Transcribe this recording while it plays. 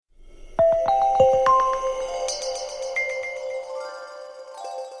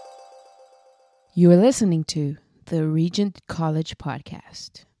You are listening to the Regent College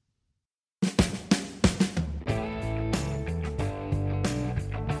Podcast.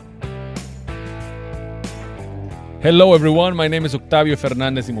 Hello everyone, my name is Octavio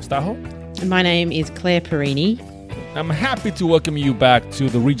Fernandez y Mustajo. And my name is Claire Perini. I'm happy to welcome you back to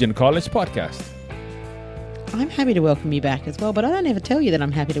the Regent College Podcast. I'm happy to welcome you back as well, but I don't ever tell you that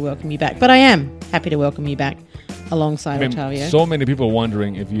I'm happy to welcome you back. But I am happy to welcome you back alongside Octavio. So many people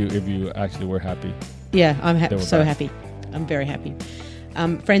wondering if you actually were happy. Yeah, I'm so happy. I'm very happy.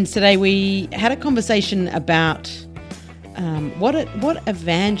 Friends, today we had a conversation about what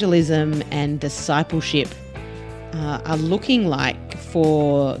evangelism and discipleship are looking like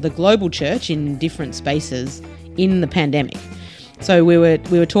for the global church in different spaces in the pandemic. So we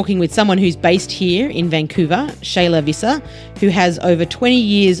were talking with someone who's based here in Vancouver, Shayla Visser, who has over 20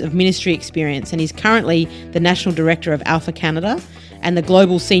 years of ministry experience and is currently the National Director of Alpha Canada and the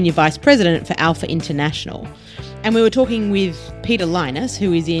Global Senior Vice President for Alpha International. And we were talking with Peter Linus,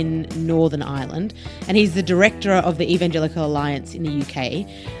 who is in Northern Ireland, and he's the Director of the Evangelical Alliance in the UK,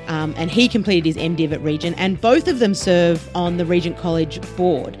 and he completed his MDiv at Regent, and both of them serve on the Regent College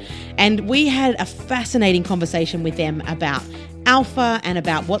board. And we had a fascinating conversation with them about Alpha and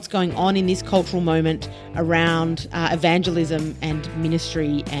about what's going on in this cultural moment around evangelism and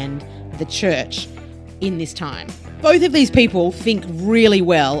ministry and the church in this time. Both of these people think really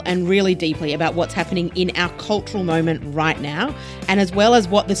well and really deeply about what's happening in our cultural moment right now, and as well as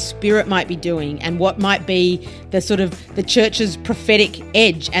what the Spirit might be doing and what might be the church's prophetic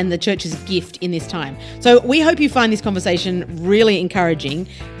edge and the church's gift in this time. So we hope you find this conversation really encouraging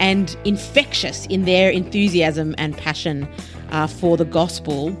and infectious in their enthusiasm and passion for the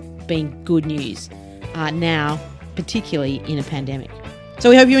gospel being good news now, particularly in a pandemic. So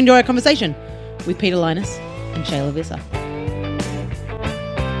we hope you enjoy our conversation with Peter Linus and Shayla Visser.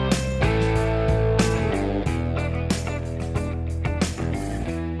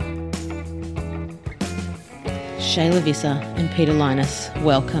 Shayla Visser and Peter Linus,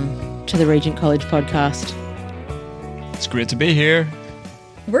 welcome to the Regent College Podcast. It's great to be here.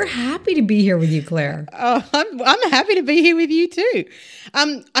 We're happy to be here with you, Claire. Oh, I'm happy to be here with you too.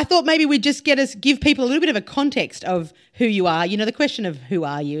 I thought maybe we'd just give people a little bit of a context of who you are. You know, the question of who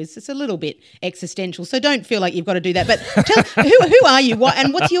are you is it's a little bit existential, so don't feel like you've got to do that. But tell who are you?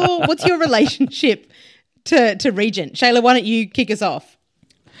 And what's your relationship to Regent? Shayla, why don't you kick us off?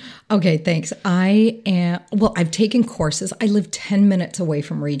 Okay, thanks. I've taken courses. I live 10 minutes away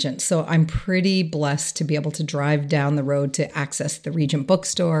from Regent, so I'm pretty blessed to be able to drive down the road to access the Regent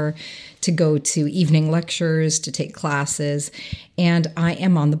bookstore, to go to evening lectures, to take classes, and I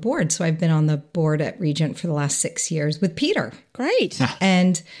am on the board. So I've been on the board at Regent for the last 6 years with Peter. Great.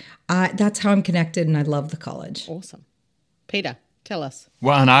 And that's how I'm connected, and I love the college. Awesome. Peter, tell us.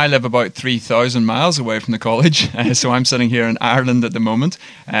 Well, and I live about 3,000 miles away from the college, so I'm sitting here in Ireland at the moment.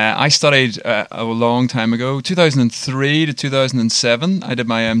 I studied a long time ago, 2003 to 2007. I did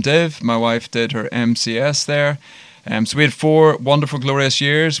my MDiv. My wife did her MCS there. So we had 4 wonderful, glorious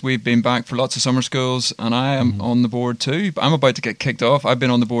years. We've been back for lots of summer schools, and I am on the board too. But I'm about to get kicked off. I've been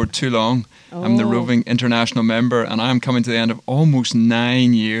on the board too long. Oh. I'm the roving international member, and I'm coming to the end of almost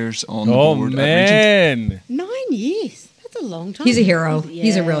 9 years on the board. Oh, man. 9 years. That's a long time. He's a hero. Yeah.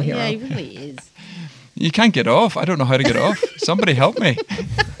 He's a real hero. Yeah, he really is. You can't get off. I don't know how to get off. Somebody help me.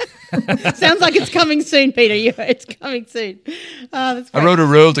 Sounds like it's coming soon, Peter. It's coming soon. That's great. I wrote a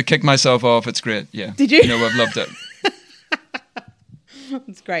rule to kick myself off. It's great. Yeah. Did you? No, I've loved it.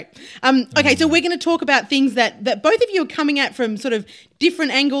 That's great. Okay, so we're going to talk about things that both of you are coming at from sort of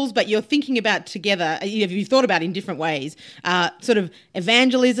different angles, but you're thinking about together. You've thought about in different ways. Sort of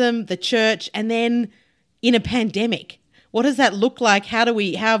evangelism, the church, and then in a pandemic. What does that look like? How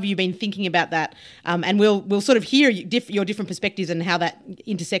have you been thinking about that? And we'll sort of hear your different perspectives and how that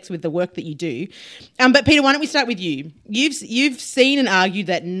intersects with the work that you do. But Peter, why don't we start with you? You've seen and argued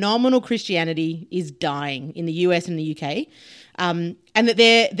that nominal Christianity is dying in the US and the UK, and that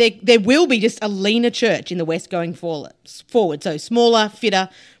there will be just a leaner church in the West going forward. So smaller, fitter.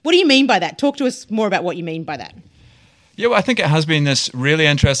 What do you mean by that? Talk to us more about what you mean by that. Yeah, well, I think it has been this really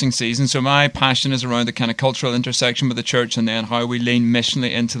interesting season. So my passion is around the kind of cultural intersection with the church and then how we lean missionally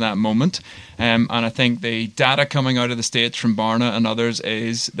into that moment. And I think the data coming out of the States from Barna and others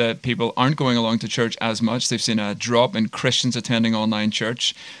is that people aren't going along to church as much. They've seen a drop in Christians attending online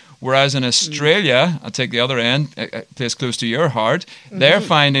church. Whereas in Australia, I'll take the other end, a place close to your heart, they're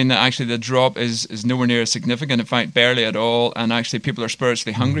finding that actually the drop is nowhere near as significant, in fact, barely at all, and actually people are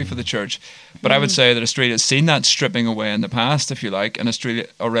spiritually hungry for the church. But I would say that Australia's seen that stripping away in the past, if you like, and Australia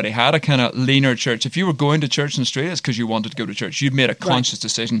already had a kind of leaner church. If you were going to church in Australia, it's because you wanted to go to church. You'd made a conscious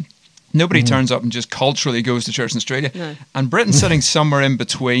decision. Nobody turns up and just culturally goes to church in Australia. No. And Britain's sitting somewhere in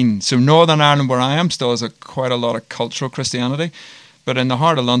between. So Northern Ireland, where I am, still has quite a lot of cultural Christianity. But in the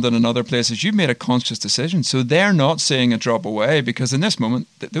heart of London and other places, you've made a conscious decision. So they're not seeing a drop away, because in this moment,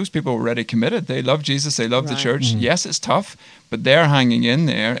 those people are already committed. They love Jesus. They love the church. Yes, it's tough, but they're hanging in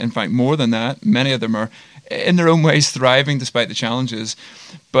there. In fact, more than that, many of them are in their own ways thriving despite the challenges.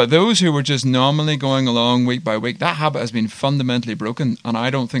 But those who were just nominally going along week by week, that habit has been fundamentally broken, and I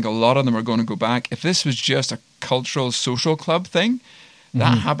don't think a lot of them are going to go back. If this was just a cultural social club thing,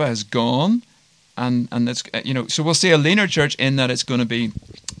 that habit has gone, and it's, so we'll see a leaner church in that it's going to be,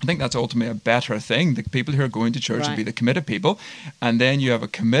 I think that's ultimately a better thing. The people who are going to church will be the committed people, and then you have a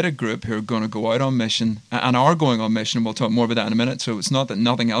committed group who are going to go out on mission and are going on mission. We'll talk more about that in a minute. So it's not that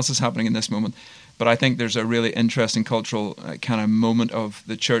nothing else is happening in this moment. But I think there's a really interesting cultural kind of moment of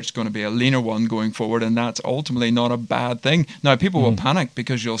the church going to be a leaner one going forward, and that's ultimately not a bad thing. Now, people will panic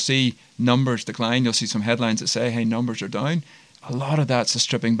because you'll see numbers decline. You'll see some headlines that say, hey, numbers are down. A lot of that's a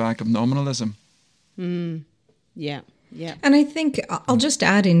stripping back of nominalism. Yeah. And I think I'll just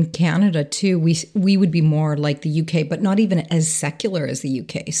add, in Canada too, we would be more like the UK, but not even as secular as the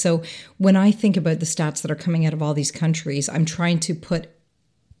UK. So when I think about the stats that are coming out of all these countries, I'm trying to put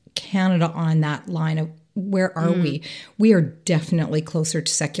Canada on that line of where are we? We are definitely closer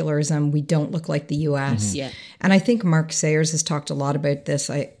to secularism. We don't look like the US. Yeah. And I think Mark Sayers has talked a lot about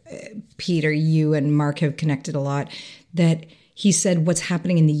this. Peter, you and Mark have connected a lot, that he said what's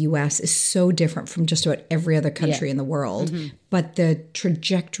happening in the US is so different from just about every other country in the world. But the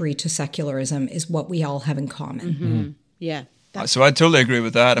trajectory to secularism is what we all have in common. Yeah. So I totally agree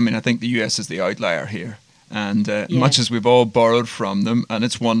with that. I mean, I think the US is the outlier here. And much as we've all borrowed from them, and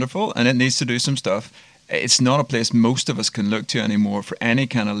it's wonderful, and it needs to do some stuff, it's not a place most of us can look to anymore for any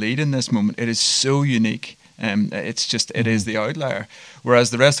kind of lead in this moment. It is so unique. It is the outlier.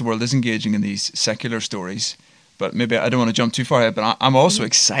 Whereas the rest of the world is engaging in these secular stories. But maybe I don't want to jump too far ahead, but I'm also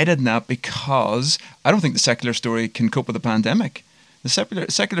excited in that, because I don't think the secular story can cope with the pandemic. The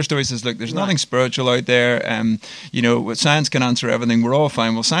secular story says, look, there's nothing spiritual out there. Science can answer everything. We're all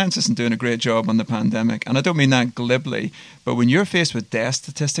fine. Well, science isn't doing a great job on the pandemic. And I don't mean that glibly, but when you're faced with death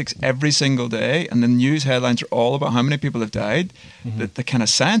statistics every single day, and the news headlines are all about how many people have died, the kind of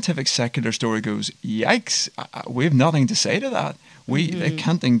scientific secular story goes, yikes, we have nothing to say to that. They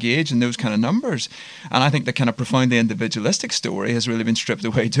can't engage in those kind of numbers. And I think the kind of profoundly individualistic story has really been stripped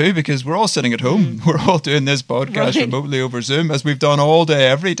away too, because we're all sitting at home. We're all doing this podcast remotely over Zoom, as we've done all day,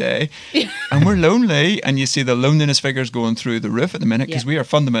 every day. And we're lonely. And you see the loneliness figures going through the roof at the minute, because we are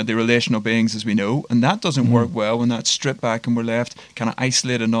fundamentally relational beings, as we know. And that doesn't work well when that's stripped back and we're left kind of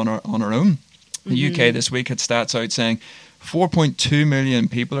isolated on our own. The UK this week had stats out saying 4.2 million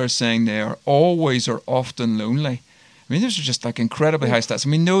people are saying they are always or often lonely. I mean, those are just like incredibly high stats.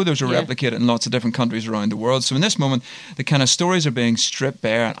 And we know those are replicated in lots of different countries around the world. So in this moment, the kind of stories are being stripped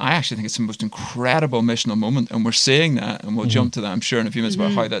bare. And I actually think it's the most incredible missional moment. And we're seeing that. And we'll jump to that, I'm sure, in a few minutes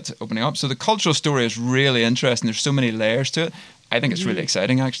about how that's opening up. So the cultural story is really interesting. There's so many layers to it. I think it's really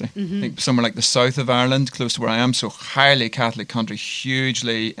exciting, actually. I think somewhere like the south of Ireland, close to where I am, so highly Catholic country,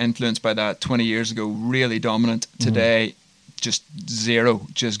 hugely influenced by that 20 years ago, really dominant. Today, just zero,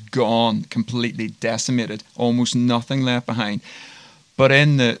 just gone, completely decimated, almost nothing left behind. But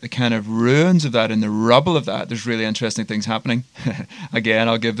in the kind of ruins of that, in the rubble of that, there's really interesting things happening. Again,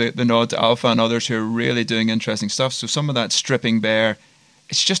 I'll give the nod to Alpha and others who are really doing interesting stuff. So some of that stripping bare,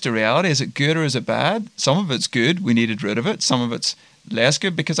 it's just a reality. Is it good or is it bad? Some of it's good. We needed rid of it. Some of it's less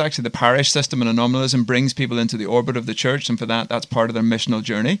good, because actually the parish system and nominalism brings people into the orbit of the church, and for that's part of their missional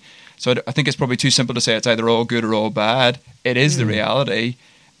journey. So I think it's probably too simple to say it's either all good or all bad. It is the reality.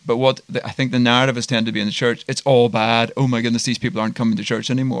 But I think the narrative has tended to be in the church, it's all bad. Oh my goodness, these people aren't coming to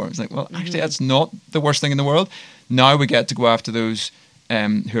church anymore. It's like, well, actually that's not the worst thing in the world. Now we get to go after those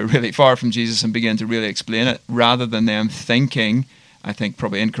who are really far from Jesus and begin to really explain it, rather than them thinking, I think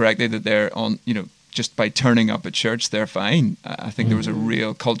probably incorrectly, that they're on, just by turning up at church, they're fine. I think there was a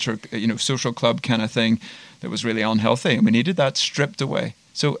real culture, social club kind of thing that was really unhealthy, and we needed that stripped away.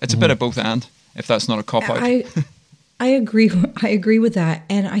 So it's a bit of both and, if that's not a cop-out. I agree. I agree with that.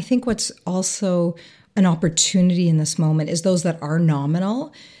 And I think what's also an opportunity in this moment is those that are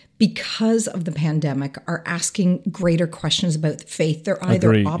nominal, because of the pandemic, are asking greater questions about faith. They're either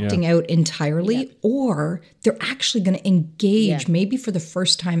opting out entirely, or they're actually going to engage, maybe for the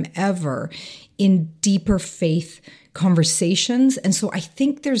first time ever, in deeper faith conversations. And so I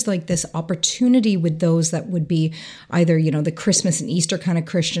think there's like this opportunity with those that would be either, the Christmas and Easter kind of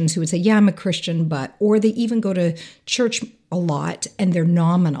Christians who would say, yeah, I'm a Christian, or they even go to church a lot and they're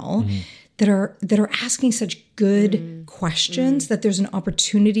nominal, that are asking such good questions that there's an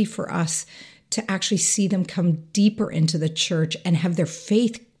opportunity for us to actually see them come deeper into the church and have their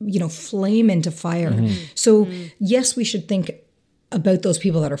faith, flame into fire. So yes, we should think about those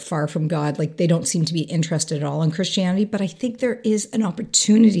people that are far from God, like they don't seem to be interested at all in Christianity, but I think there is an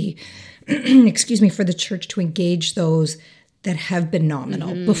opportunity, for the church to engage those that have been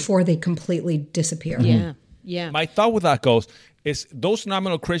nominal before they completely disappear. Yeah. My thought with that goes is those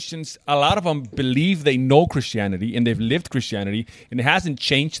nominal Christians, a lot of them believe they know Christianity and they've lived Christianity and it hasn't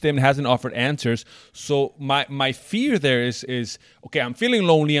changed them, it hasn't offered answers. So my fear there is okay, I'm feeling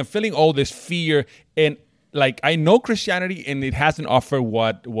lonely, I'm feeling all this fear, and like I know Christianity and it hasn't offered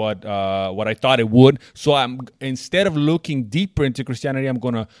what I thought it would. So I'm, instead of looking deeper into Christianity, I'm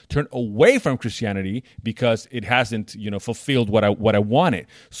going to turn away from Christianity because it hasn't fulfilled what I wanted.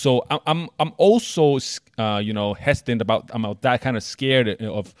 So I'm also hesitant about that, kind of scared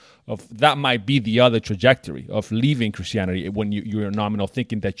of that might be the other trajectory of leaving Christianity when you're nominal,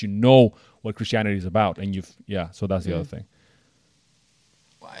 thinking that you know what Christianity is about, and so that's the other thing.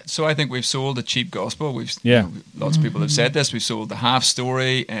 So I think we've sold a cheap gospel. Lots of people have said this. We've sold the half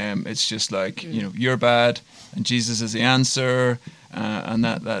story. It's just like you're bad and Jesus is the answer, and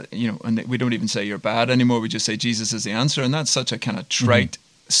that and we don't even say you're bad anymore. We just say Jesus is the answer, and that's such a kind of trite,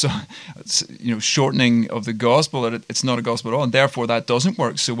 shortening of the gospel that it's not a gospel at all, and therefore that doesn't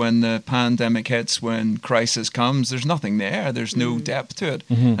work. So when the pandemic hits, when crisis comes, there's nothing there. There's no depth to it,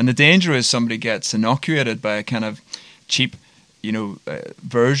 and the danger is somebody gets inoculated by a kind of cheap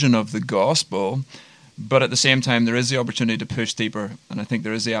version of the gospel, but at the same time there is the opportunity to push deeper, and I think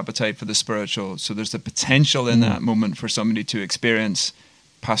there is the appetite for the spiritual. So there's the potential in that moment for somebody to experience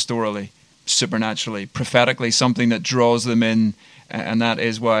pastorally, supernaturally, prophetically, something that draws them in, and that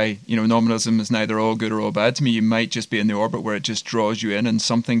is why nominalism is neither all good or all bad to me. You might just be in the orbit where it just draws you in and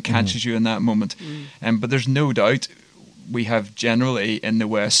something catches you in that moment. But there's no doubt we have generally in the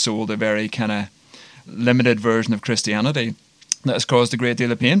West sold a very kind of limited version of Christianity that has caused a great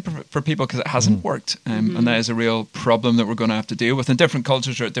deal of pain for people because it hasn't worked. And that is a real problem that we're going to have to deal with. And different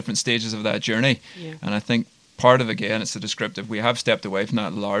cultures are at different stages of that journey. And I think part of, again, it's the descriptive. We have stepped away from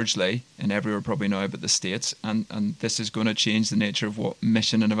that largely in everywhere probably now but the States. And this is going to change the nature of what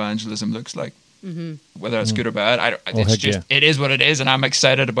mission and evangelism looks like. Whether it's good or bad, it is what it is. And I'm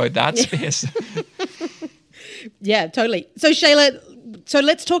excited about that space. Yeah, totally. So Shayla,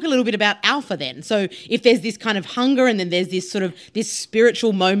 let's talk a little bit about Alpha then. So if there's this kind of hunger and then there's this sort of this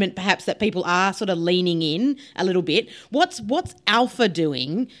spiritual moment perhaps that people are sort of leaning in a little bit, what's Alpha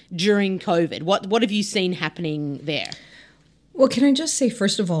doing during COVID? What have you seen happening there? Well, can I just say,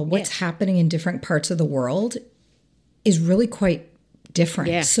 first of all, what's happening in different parts of the world is really quite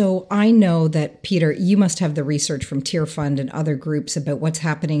different. Yeah. So I know that, Peter, you must have the research from Tear Fund and other groups about what's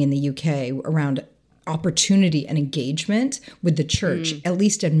happening in the UK around opportunity and engagement with the church. At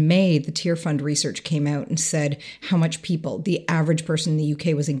least in May, the Tear Fund research came out and said how much the average person in the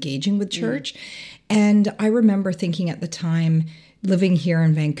UK was engaging with church. And I remember thinking at the time, living here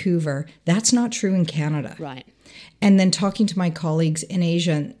in Vancouver, that's not true in Canada. Right. And then talking to my colleagues in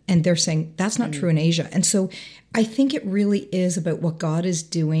Asia, and they're saying that's not true in Asia. And so I think it really is about what God is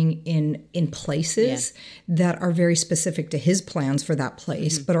doing in places that are very specific to his plans for that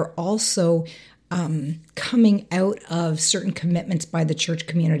place, but are also coming out of certain commitments by the church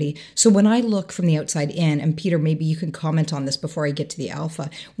community. So when I look from the outside in, and Peter, maybe you can comment on this before I get to the Alpha.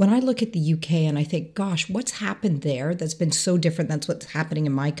 When I look at the UK and I think, gosh, what's happened there that's been so different than what's happening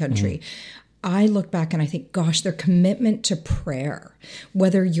in my country? I look back and I think, gosh, their commitment to prayer,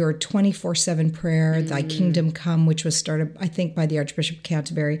 whether you're 24/7 prayer, Thy Kingdom Come, which was started, I think, by the Archbishop of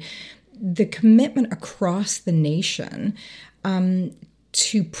Canterbury, the commitment across the nation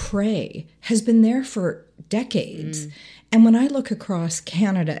to pray has been there for decades. And when I look across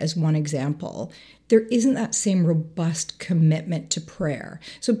Canada as one example, there isn't that same robust commitment to prayer.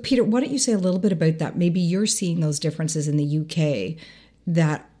 So Peter, why don't you say a little bit about that? Maybe you're seeing those differences in the UK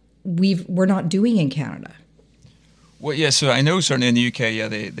that we're not doing in Canada. Well, yeah, so I know certainly in the UK,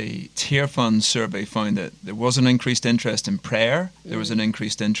 the Tear Fund survey found that there was an increased interest in prayer. There was an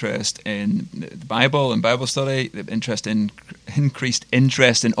increased interest in the Bible and Bible study, increased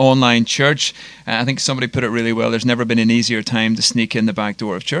interest in online church. I think somebody put it really well. There's never been an easier time to sneak in the back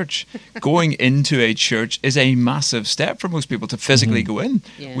door of church. Going into a church is a massive step for most people to physically go in.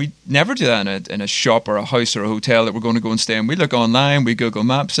 Yeah. We never do that in a shop or a house or a hotel that we're going to go and stay in. We look online, we Google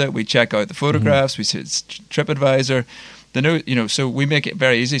Maps it, we check out the photographs, we see it's TripAdvisor. So we make it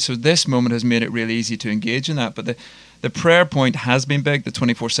very easy. So this moment has made it really easy to engage in that. But the prayer point has been big, the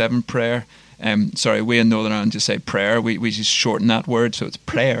 24/7 prayer. We in Northern Ireland just say prayer. We just shorten that word, so it's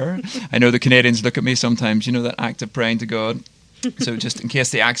prayer. I know the Canadians look at me sometimes, that act of praying to God. So just in case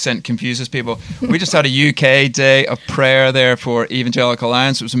the accent confuses people, we just had a UK day of prayer there for Evangelical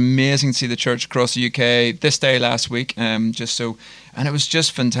Alliance. It was amazing to see the church across the UK this day last week. And it was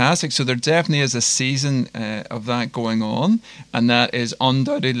just fantastic. So there definitely is a season of that going on, and that is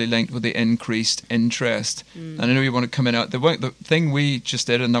undoubtedly linked with the increased interest. And I know you want to come in out. The thing we just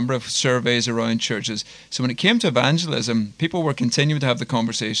did a number of surveys around churches. So when it came to evangelism, people were continuing to have the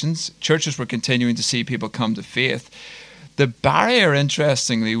conversations. Churches were continuing to see people come to faith. The barrier,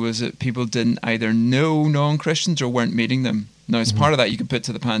 interestingly, was that people didn't either know non-Christians or weren't meeting them. Now, as part of that, you could put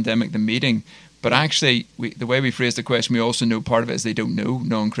to the pandemic, the meeting. But actually, the way we phrased the question, we also know part of it is they don't know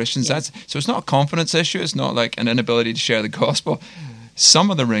non-Christians. Yeah. So it's not a confidence issue. It's not like an inability to share the gospel.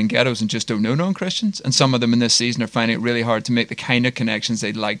 Some of them are in ghettos and just don't know non-Christians. And some of them in this season are finding it really hard to make the kind of connections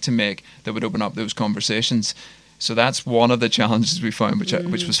they'd like to make that would open up those conversations. So that's one of the challenges we found, which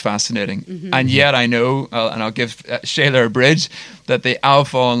was fascinating. And yet I know, and I'll give Shayla a bridge, that the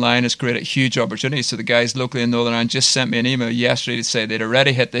Alpha Online has created huge opportunities. So the guys locally in Northern Ireland just sent me an email yesterday to say they'd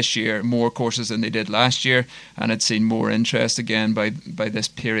already hit this year more courses than they did last year, and had seen more interest again by this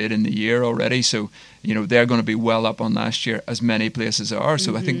period in the year already. So, they're going to be well up on last year, as many places are.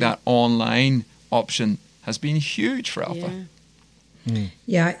 So I think that online option has been huge for Alpha. Yeah.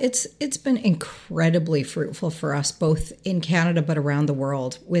 Yeah, it's been incredibly fruitful for us, both in Canada but around the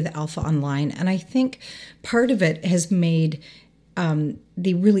world, with Alpha Online. And I think part of it has made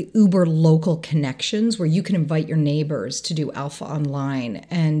the really uber local connections where you can invite your neighbors to do Alpha Online,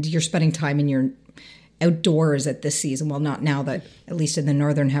 and you're spending time in your outdoors at this season. Well, not now that, at least in the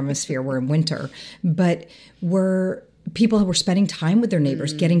Northern Hemisphere, we're in winter, but people were spending time with their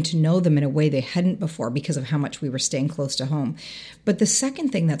neighbors, getting to know them in a way they hadn't before because of how much we were staying close to home. But the second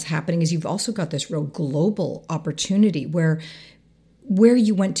thing that's happening is you've also got this real global opportunity where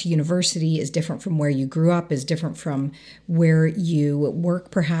you went to university is different from where you grew up, is different from where you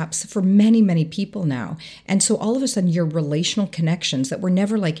work, perhaps, for many, many people now. And so all of a sudden, your relational connections that were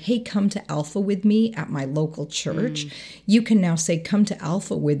never like, hey, come to Alpha with me at my local church, you can now say, come to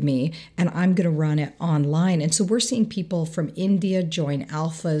Alpha with me, and I'm going to run it online. And so we're seeing people from India join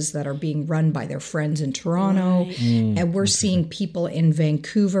Alphas that are being run by their friends in Toronto. And we're seeing people in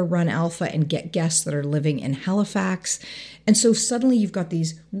Vancouver run Alpha and get guests that are living in Halifax. And so suddenly you've got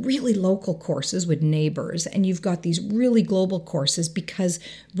these really local courses with neighbors, and you've got these really global courses because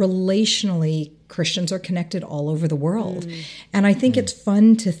relationally Christians are connected all over the world. And I think it's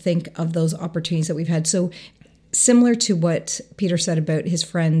fun to think of those opportunities that we've had. So similar to what Peter said about his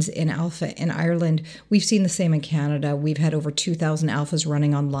friends in Alpha in Ireland, we've seen the same in Canada. We've had over 2,000 Alphas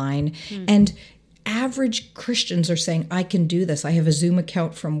running online. And average Christians are saying, I can do this. I have a Zoom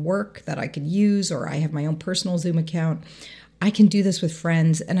account from work that I could use, or I have my own personal Zoom account. I can do this with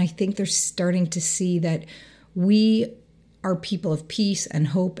friends. And I think they're starting to see that we are people of peace and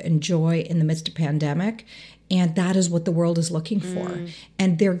hope and joy in the midst of pandemic. And that is what the world is looking for.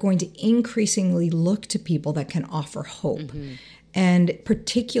 And they're going to increasingly look to people that can offer hope. And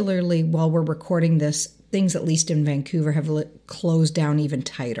particularly while we're recording this, things, at least in Vancouver, have closed down even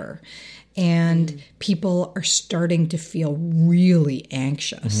tighter. And people are starting to feel really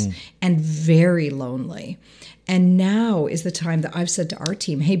anxious and very lonely. And now is the time that I've said to our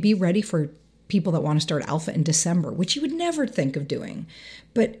team, hey, be ready for people that want to start Alpha in December, which you would never think of doing.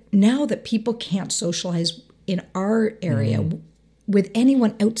 But now that people can't socialize in our area with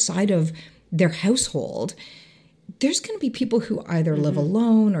anyone outside of their household, there's going to be people who either live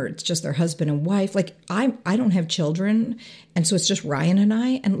alone or it's just their husband and wife. Like I don't have children, and so it's just Ryan and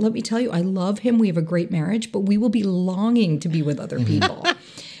I. And let me tell you, I love him. We have a great marriage, but we will be longing to be with other people.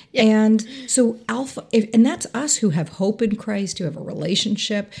 And so Alpha, and that's us who have hope in Christ, who have a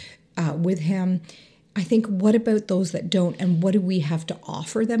relationship with him. I think, what about those that don't, and what do we have to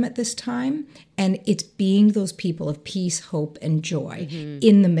offer them at this time? And it's being those people of peace, hope, and joy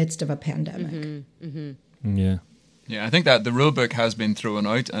in the midst of a pandemic. Yeah, I think that the rule book has been thrown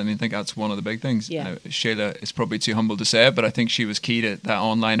out, and I think that's one of the big things. Shayla is probably too humble to say it, but I think she was key to that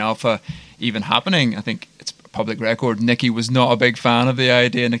online Alpha even happening. I think it's public record. Nicky was not a big fan of the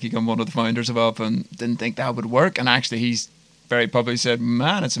idea. Nicky Gunn, one of the founders of Alpha, and didn't think that would work. And actually, he's very publicly said,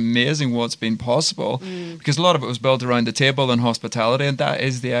 man, it's amazing what's been possible, because a lot of it was built around the table and hospitality, and that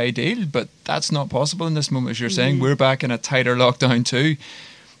is the ideal, but that's not possible in this moment, as you're saying. We're back in a tighter lockdown too.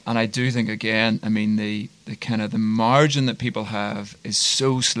 And I do think, again, I mean, the kind of the margin that people have is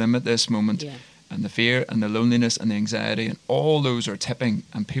so slim at this moment. And the fear and the loneliness and the anxiety and all those are tipping,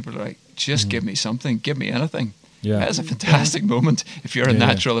 and people are like, just give me something, give me anything. Yeah. That is a fantastic moment. If you're a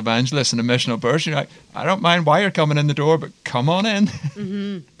natural evangelist and a missional person, you're like, I don't mind why you're coming in the door, but come on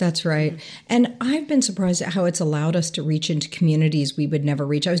in. That's right. And I've been surprised at how it's allowed us to reach into communities we would never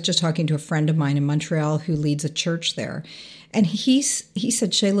reach. I was just talking to a friend of mine in Montreal who leads a church there. And he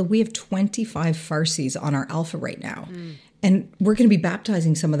said, Shayla, we have 25 Farsis on our Alpha right now. And we're going to be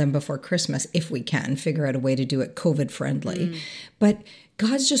baptizing some of them before Christmas if we can figure out a way to do it COVID friendly. But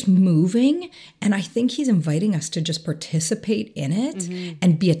God's just moving, and I think he's inviting us to just participate in it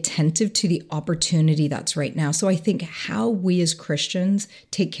and be attentive to the opportunity that's right now. So I think how we as Christians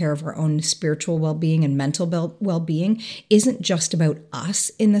take care of our own spiritual well-being and mental well-being isn't just about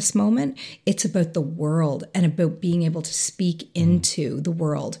us in this moment. It's about the world and about being able to speak into the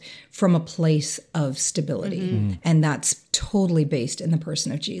world from a place of stability. And that's totally based in the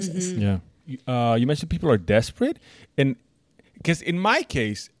person of Jesus. Yeah. You mentioned people are desperate, and because in my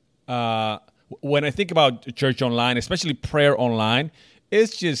case, when I think about church online, especially prayer online,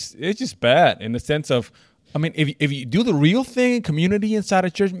 it's just bad in the sense of, I mean, if you do the real thing in community inside a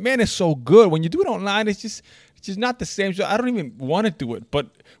church, man, it's so good. When you do it online, it's just not the same. So I don't even want to do it.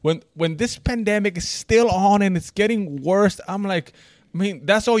 But when this pandemic is still on and it's getting worse, I'm like, I mean,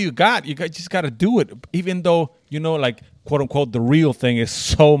 that's all you got. You just got to do it, even though, like, quote unquote, the real thing is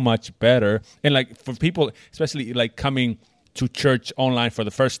so much better. And like for people, especially like coming to church online for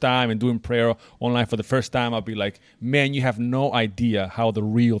the first time and doing prayer online for the first time, I'll be like, man, you have no idea how the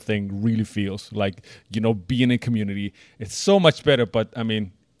real thing really feels. Like, being in community, it's so much better. But I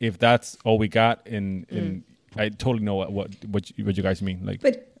mean, if that's all we got, and I totally know what you guys mean. Like,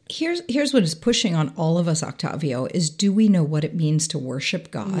 but here's what is pushing on all of us, Octavio, is do we know what it means to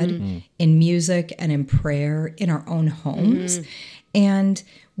worship God in music and in prayer in our own homes? And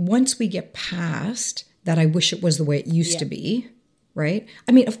once we get past that, I wish it was the way it used to be, right?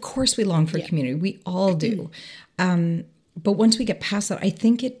 I mean, of course we long for community. We all do. But once we get past that, I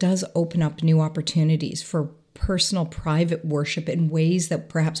think it does open up new opportunities for personal, private worship in ways that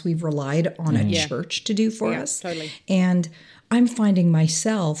perhaps we've relied on a church to do for us. Totally. And I'm finding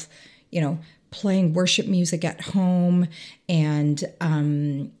myself, playing worship music at home and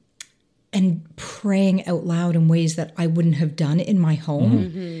praying out loud in ways that I wouldn't have done in my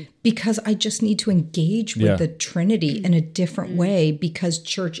home because I just need to engage with the Trinity in a different way because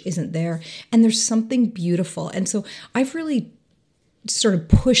church isn't there. And there's something beautiful. And so I've really sort of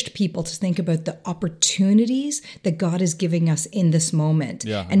pushed people to think about the opportunities that God is giving us in this moment,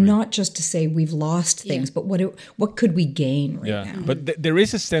 and not just to say we've lost things, but what could we gain right now? But there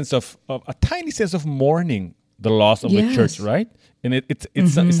is a sense of a tiny sense of mourning the loss of the church, right? And it's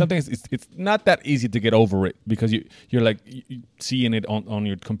something. It's not that easy to get over it because you're like seeing it on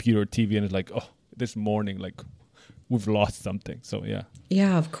your computer or TV, and it's like, oh, this morning, like we've lost something. So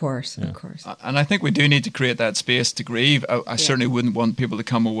of course. And I think we do need to create that space to grieve. I certainly wouldn't want people to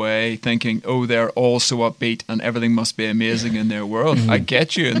come away thinking, oh, they're all so upbeat and everything must be amazing in their world. I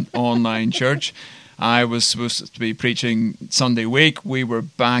get you in online church. I was supposed to be preaching Sunday week. We were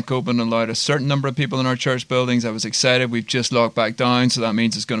back open and allowed a certain number of people in our church buildings. I was excited. We've just locked back down, so that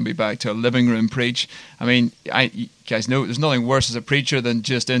means it's going to be back to a living room preach. I mean, you guys know there's nothing worse as a preacher than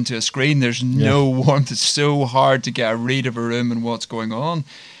just into a screen. There's no warmth. It's so hard to get a read of a room and what's going on.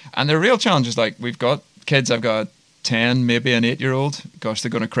 And the real challenge is, like, we've got kids. I've got 10, maybe an 8-year-old. Gosh,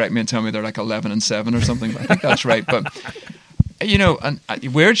 they're going to correct me and tell me they're like 11 and 7 or something. But I think that's right. But and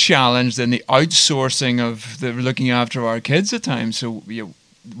we're challenged in the outsourcing of the looking after our kids at times. So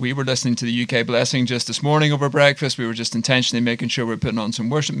we were listening to the UK Blessing just this morning over breakfast. We were just intentionally making sure we're putting on some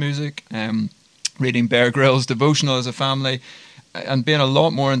worship music, reading Bear Grylls' devotional as a family, and being a lot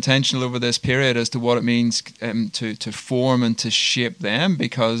more intentional over this period as to what it means to form and to shape them,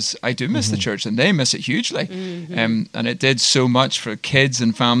 because I do miss the church and they miss it hugely. And it did so much for kids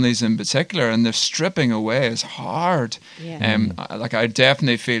and families in particular, and the stripping away is hard. I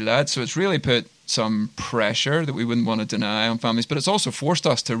definitely feel that. So it's really put some pressure that we wouldn't want to deny on families, but it's also forced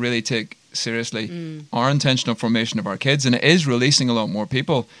us to really take seriously our intentional formation of our kids, and it is releasing a lot more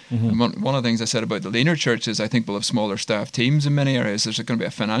people. And one of the things I said about the leaner churches, I think we'll have smaller staff teams in many areas. There's going to be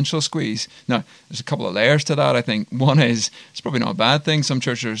a financial squeeze. Now, there's a couple of layers to that. I think one is, it's probably not a bad thing. Some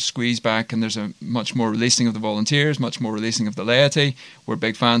churches are squeezed back and there's a much more releasing of the volunteers, much more releasing of the laity. We're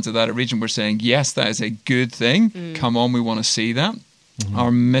big fans of that at Region. We're saying, yes, that is a good thing. Come on, we want to see that.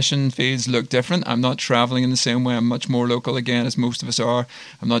 Our mission fields look different. I'm not traveling in the same way. I'm much more local again, as most of us are.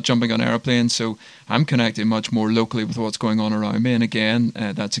 I'm not jumping on airplanes, so I'm connecting much more locally with what's going on around me. And again,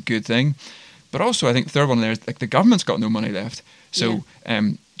 that's a good thing. But also, I think the third one there is, like, the government's got no money left. So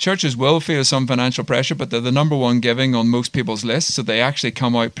churches will feel some financial pressure, but they're the number one giving on most people's lists, so they actually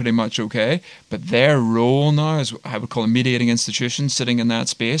come out pretty much okay. But their role now is, I would call a mediating institution, sitting in that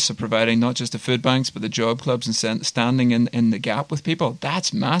space of providing not just the food banks, but the job clubs and standing in the gap with people.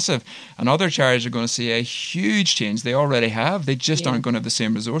 That's massive. And other charities are going to see a huge change. They already have. They just aren't going to have the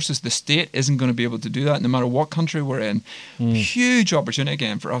same resources. The state isn't going to be able to do that no matter what country we're in. Huge opportunity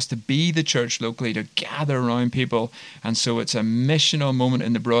again for us to be the church locally, to gather around people. And so it's a missional moment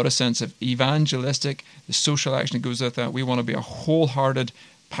in the broadest sense of evangelistic, the social action that goes with that. We want to be a wholehearted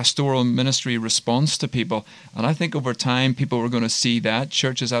pastoral ministry response to people. And I think over time, people are going to see that.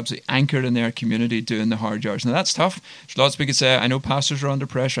 Church is absolutely anchored in their community doing the hard yards. Now, that's tough. There's lots we could say. I know pastors are under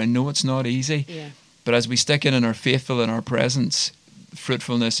pressure. I know it's not easy. Yeah. But as we stick in and are faithful in our presence,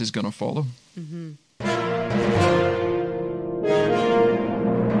 fruitfulness is going to follow. Mm-hmm.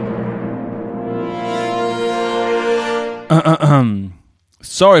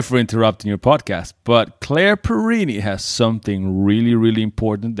 Sorry for interrupting your podcast, but Claire Perini has something really, really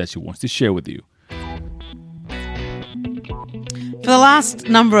important that she wants to share with you. For the last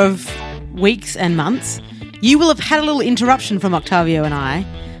number of weeks and months, you will have had a little interruption from Octavio and I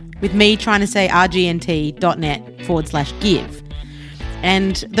with me trying to say rgnt.net/give.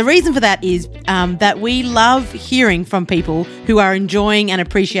 And the reason for that is that we love hearing from people who are enjoying and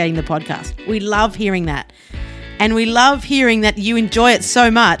appreciating the podcast. We love hearing that. And we love hearing that you enjoy it so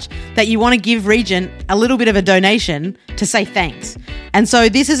much that you want to give Regent a little bit of a donation to say thanks. And so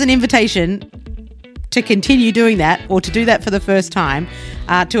this is an invitation to continue doing that, or to do that for the first time,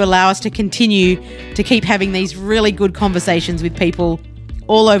 to allow us to continue to keep having these really good conversations with people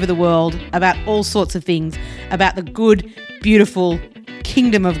all over the world about all sorts of things, about the good, beautiful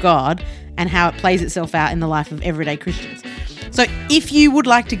kingdom of God and how it plays itself out in the life of everyday Christians. So if you would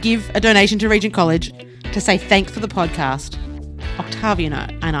like to give a donation to Regent College to say thanks for the podcast, Octavio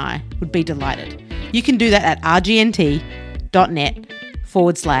and I would be delighted. You can do that at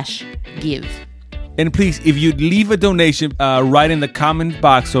rgnt.net/give. And please, if you'd leave a donation, write in the comment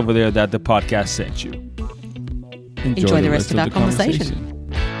box over there that the podcast sent you. Enjoy the rest of our conversation.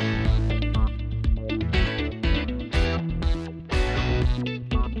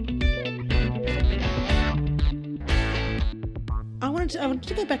 I wanted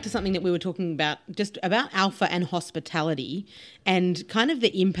to go back to something that we were talking about, just about Alpha and hospitality, and kind of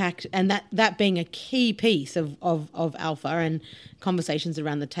the impact, and that being a key piece of Alpha and conversations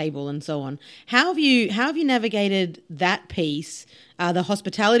around the table and so on. How have you navigated that piece, the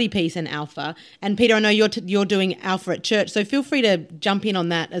hospitality piece and Alpha? And Peter, I know you're doing Alpha at church, so feel free to jump in on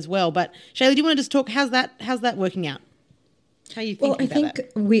that as well. But Shayla, do you want to just talk? How's that working out? How are you thinking about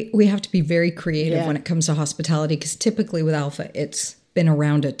that? I think we have to be very creative when it comes to hospitality, because typically with Alpha, it's been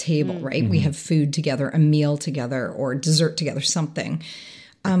around a table, right? We have food together, a meal together, or dessert together, something.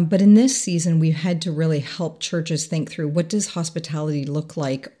 But in this season, we've had to really help churches think through, what does hospitality look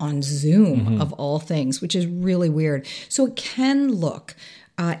like on Zoom of all things, which is really weird. So it can look,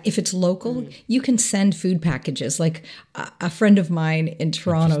 if it's local, you can send food packages. Like a friend of mine in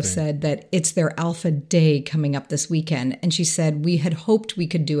Toronto said that it's their Alpha Day coming up this weekend. And she said, we had hoped we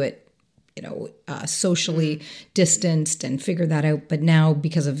could do it, socially distanced and figure that out. But now,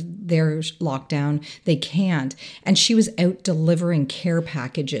 because of their lockdown, they can't. And she was out delivering care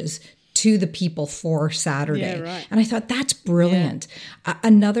packages to the people for Saturday. Yeah, right. And I thought, that's brilliant. Yeah.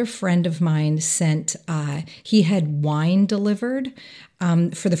 Another friend of mine sent, he had wine delivered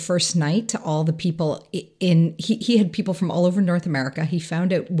for the first night to all the people he had people from all over North America. He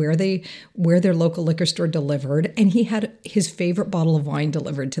found out where their local liquor store delivered, and he had his favorite bottle of wine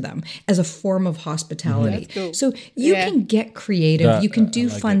delivered to them as a form of hospitality. Cool. So you can get creative. You can do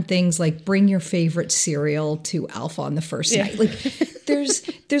fun things like bring your favorite cereal to Alpha on the first night. Like there's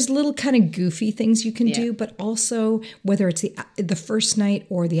little kind of goofy things you can do, but also whether it's the first night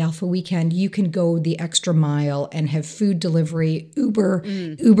or the Alpha weekend, you can go the extra mile and have food delivery, Uber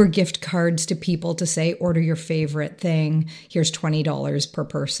gift cards to people to say, order your favorite thing. Here's $20 per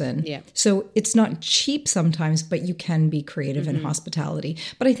person. Yeah. So it's not cheap sometimes, but you can be creative in hospitality.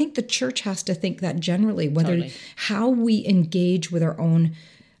 But I think the church has to think that generally, how we engage with our own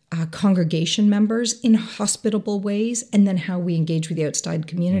congregation members in hospitable ways, and then how we engage with the outside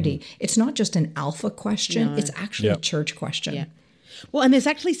community. It's not just an Alpha question, it's actually a church question. Yeah. Well, and there's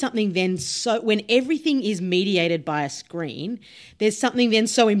actually something then, so when everything is mediated by a screen, there's something then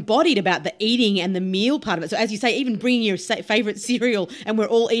so embodied about the eating and the meal part of it. So as you say, even bringing your favorite cereal and we're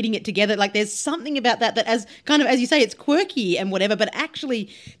all eating it together, like there's something about that as kind of, as you say, it's quirky and whatever, but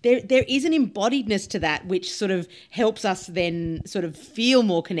actually there is an embodiedness to that which sort of helps us then sort of feel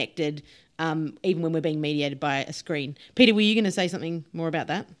more connected even when we're being mediated by a screen. Peter, were you going to say something more about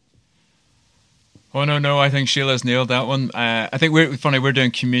that? Oh, no, I think Sheila's nailed that one. I think we're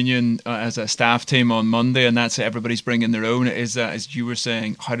doing communion as a staff team on Monday, and that's everybody's bringing their own. Is as you were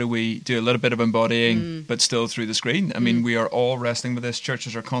saying, how do we do a little bit of embodying, but still through the screen? I mean, we are all wrestling with this.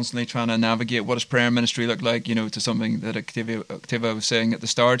 Churches are constantly trying to navigate what does prayer ministry look like, to something that Activa was saying at the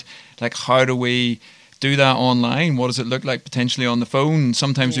start. Like, how do we do that online? What does it look like potentially on the phone?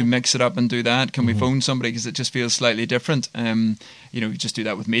 Sometimes we mix it up and do that. Can we phone somebody because it just feels slightly different? We just do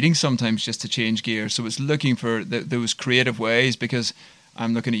that with meetings sometimes just to change gear. So it's looking for those creative ways, because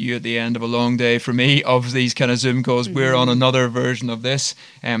I'm looking at you at the end of a long day for me of these kind of Zoom calls. We're on another version of this,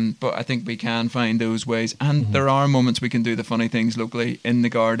 but I think we can find those ways. And there are moments we can do the funny things locally, in the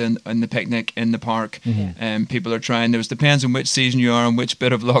garden, in the picnic, in the park. People are trying those. Depends on which season you are and which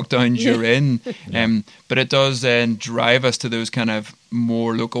bit of lockdown you're in. But it does then drive us to those kind of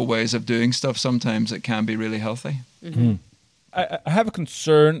more local ways of doing stuff sometimes that can be really healthy. I have a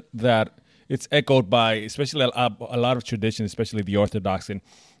concern that it's echoed by especially a lot of traditions, especially the Orthodox. And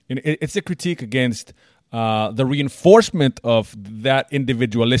it's a critique against the reinforcement of that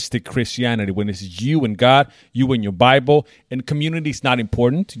individualistic Christianity, when it's you and God, you and your Bible, and community is not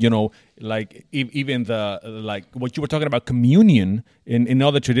important. Like even like what you were talking about, communion in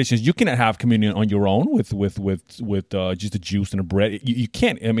other traditions, you cannot have communion on your own with just the juice and the bread. You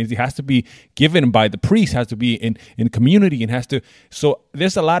can't. I mean, it has to be given by the priest. Has to be in community, and has to. So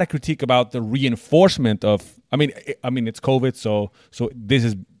there's a lot of critique about the reinforcement of. I mean, it's COVID, so this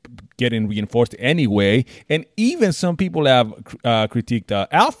is getting reinforced anyway. And even some people have critiqued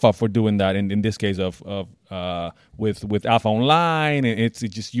Alpha for doing that. In this case with Alpha Online, and it's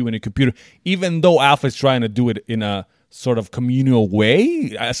just you and a computer. Even though Alpha is trying to do it in a sort of communal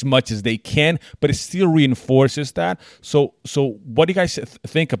way as much as they can, but it still reinforces that. So what do you guys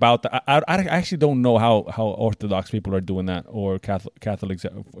think about that? I actually don't know how Orthodox people are doing that, or Catholics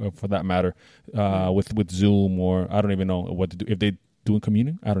for that matter, with Zoom, or I don't even know what to do if they doing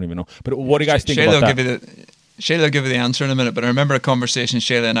communion. I don't even know. But what do you guys think about that? Shayla will give you the answer in a minute, but I remember a conversation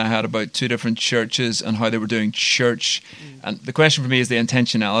Shayla and I had about two different churches and how they were doing church. And the question for me is the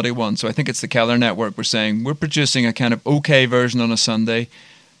intentionality one. So I think it's the Keller Network. We're saying we're producing a kind of okay version on a Sunday,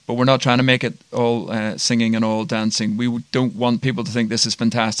 but we're not trying to make it all singing and all dancing. We don't want people to think this is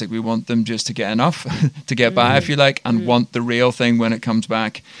fantastic. We want them just to get enough, to get by, if you like, and want the real thing when it comes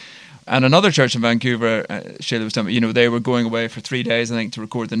back. And another church in Vancouver, Shayla was telling me, they were going away for 3 days, I think, to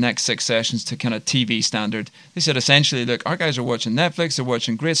record the next 6 sessions to kind of TV standard. They said, essentially, look, our guys are watching Netflix, they're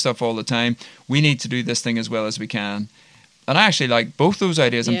watching great stuff all the time. We need to do this thing as well as we can. And I actually like both those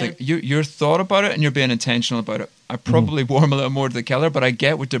ideas. I'm thinking, you're thought about it and you're being intentional about it. I probably warm a little more to the Keller, but I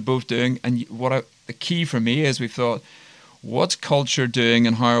get what they're both doing. And the key for me is we've thought, what's culture doing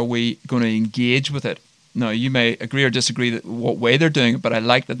and how are we going to engage with it? Now, you may agree or disagree that what way they're doing it, but I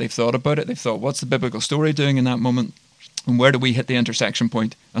like that they've thought about it. They've thought, what's the biblical story doing in that moment? And where do we hit the intersection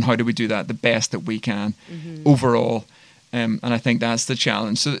point? And how do we do that the best that we can overall? And I think that's the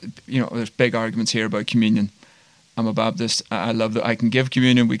challenge. So, there's big arguments here about communion. I'm a Baptist. I love that I can give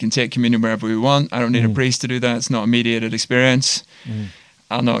communion. We can take communion wherever we want. I don't need a priest to do that. It's not a mediated experience.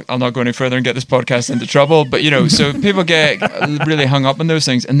 I'll not go any further and get this podcast into trouble. But, so people get really hung up on those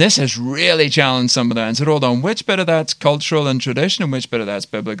things. And this has really challenged some of that and said, hold on, which bit of that's cultural and tradition and which bit of that's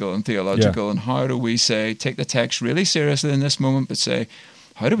biblical and theological? And how do we take the text really seriously in this moment, but say,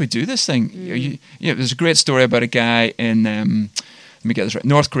 how do we do this thing? There's a great story about a guy in, let me get this right,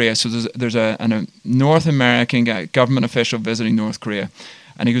 North Korea. So there's a North American guy, government official visiting North Korea.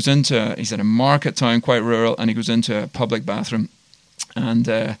 And he's in a market town, quite rural, and he goes into a public bathroom. And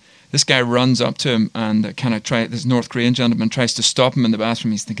this guy runs up to him and this North Korean gentleman tries to stop him in the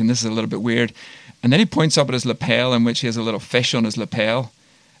bathroom. He's thinking, this is a little bit weird. And then he points up at his lapel, in which he has a little fish on his lapel.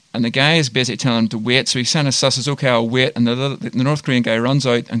 And the guy is basically telling him to wait. So he kind of susses, okay, I'll wait. And the North Korean guy runs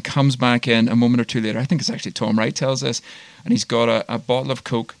out and comes back in a moment or two later. I think it's actually Tom Wright tells this. And he's got a bottle of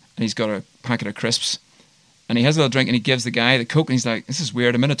Coke and he's got a packet of crisps. And he has a little drink and he gives the guy the Coke. And he's like, this is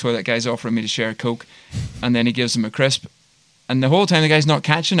weird. I'm in a toilet. Guy's offering me to share a Coke. And then he gives him a crisp. And the whole time the guy's not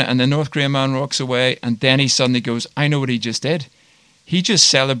catching it. And the North Korean man walks away. And then he suddenly goes, I know what he just did. He just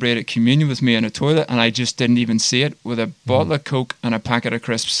celebrated communion with me in a toilet. And I just didn't even see it, with a bottle of Coke and a packet of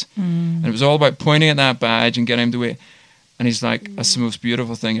crisps. And it was all about pointing at that badge and getting him to wait. And he's like, that's the most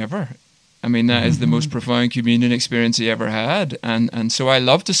beautiful thing ever. I mean, that is the most profound communion experience he ever had. And so I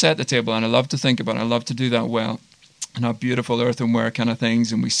love to set the table and I love to think about it. I love to do that well. And have beautiful earthenware kind of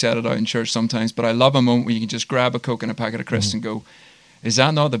things, and we set it out in church sometimes. But I love a moment where you can just grab a Coke and a packet of crisps and go, is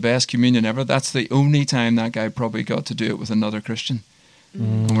that not the best communion ever? That's the only time that guy probably got to do it with another Christian.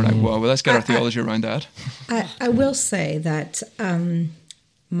 And we're like, well, let's get our theology around that. I will say that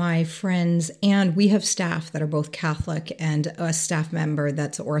my friends, and we have staff that are both Catholic and a staff member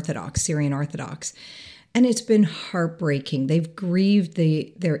that's Orthodox, Syrian Orthodox. And it's been heartbreaking. They've grieved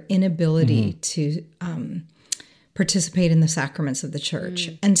their inability to participate in the sacraments of the church.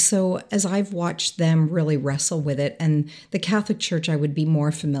 And so as I've watched them really wrestle with it, and the Catholic Church I would be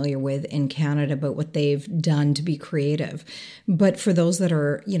more familiar with in Canada about what they've done to be creative. But for those that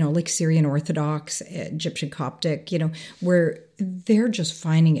are, like Syrian Orthodox, Egyptian Coptic, where they're just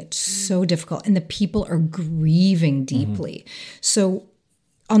finding it so difficult and the people are grieving deeply. So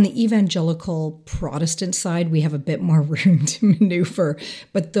on the evangelical Protestant side, we have a bit more room to maneuver,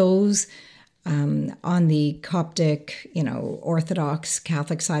 but those on the Coptic, Orthodox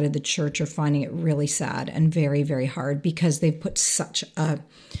Catholic side of the church are finding it really sad and very, very hard because they've put such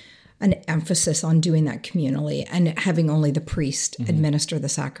an emphasis on doing that communally and having only the priest administer the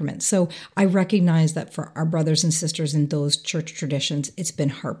sacrament. So I recognize that for our brothers and sisters in those church traditions, it's been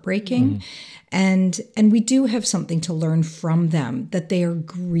heartbreaking. And we do have something to learn from them, that they are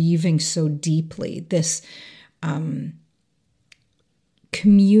grieving so deeply this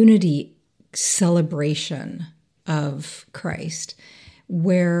community celebration of Christ,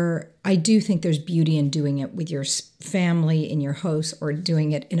 where I do think there's beauty in doing it with your family in your house or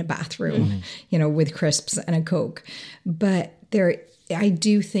doing it in a bathroom, with crisps and a Coke. But I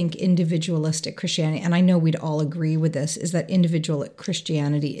do think individualistic Christianity, and I know we'd all agree with this, is that individual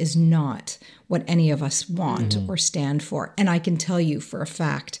Christianity is not what any of us want or stand for. And I can tell you for a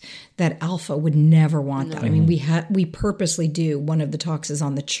fact that Alpha would never want that. I mean, we purposely do. One of the talks is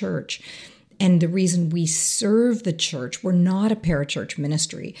on the church. And the reason we serve the church, we're not a parachurch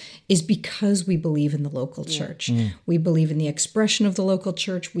ministry, is because we believe in the local church. We believe in the expression of the local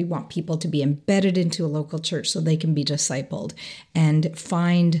church. We want people to be embedded into a local church so they can be discipled and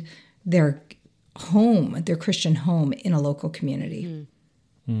find their home, their Christian home in a local community.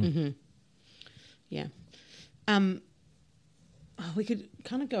 Yeah. We could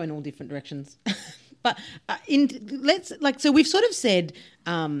kind of go in all different directions. But so we've sort of said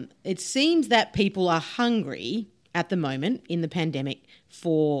it seems that people are hungry at the moment in the pandemic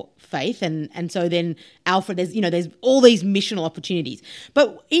for faith, and so then Alpha, there's all these missional opportunities.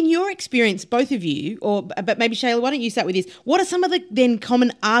 But in your experience, both of you, but maybe Shayla, why don't you start with this? What are some of the then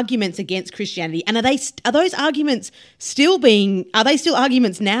common arguments against Christianity, and are those arguments still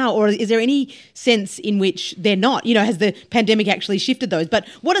arguments now, or is there any sense in which they're not? Has the pandemic actually shifted those? But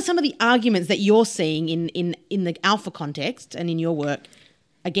what are some of the arguments that you're seeing in the Alpha context and in your work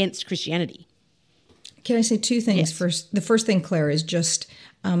against Christianity? Can I say two things? Yes. First, the first thing, Claire, is just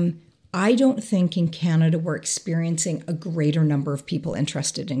I don't think in Canada we're experiencing a greater number of people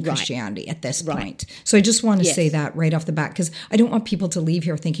interested in Christianity at this point. So I just want to say that right off the bat, because I don't want people to leave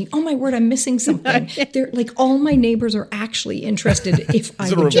here thinking, oh my word, I'm missing something. They're like, all my neighbors are actually interested if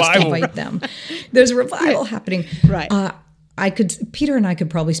I would just invite them. There's a revival happening. Right. Peter and I could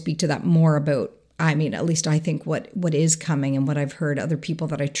probably speak to that more about, at least I think what is coming and what I've heard other people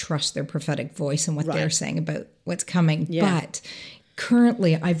that I trust their prophetic voice and what they're saying about what's coming. Yeah. But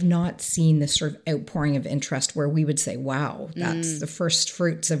currently, I've not seen this sort of outpouring of interest where we would say, wow, that's the first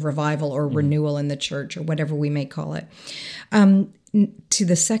fruits of revival or renewal in the church or whatever we may call it. To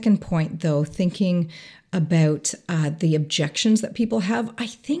the second point, though, thinking about the objections that people have, I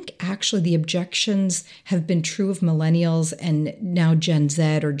think actually the objections have been true of millennials and now Gen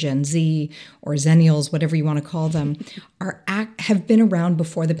Z or Gen Z or Zennials, whatever you want to call them, have been around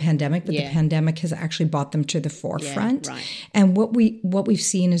before the pandemic, but the pandemic has actually brought them to the forefront. Yeah, right. And what we've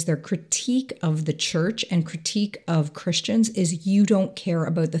seen is their critique of the church and critique of Christians is you don't care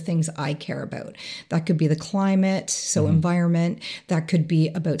about the things I care about. That could be the climate, so environment. That could be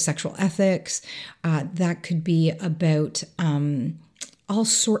about sexual ethics. That could be about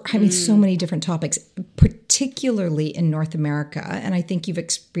so many different topics, particularly in North America. And I think you've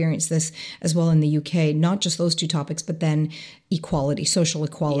experienced this as well in the UK, not just those two topics, but then equality, social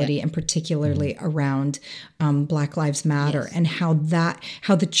equality, and particularly around Black Lives Matter and how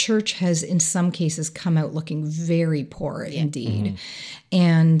the church has in some cases come out looking very poor indeed.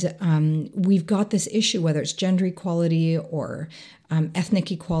 And we've got this issue, whether it's gender equality or ethnic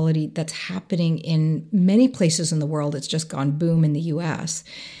equality, that's happening in many places in the world. It's just gone boom in the US.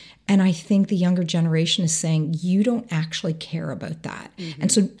 And I think the younger generation is saying, you don't actually care about that. And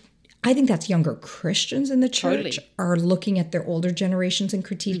so I think that's younger Christians in the church are looking at their older generations and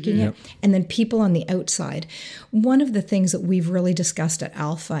critiquing it. And then people on the outside. One of the things that we've really discussed at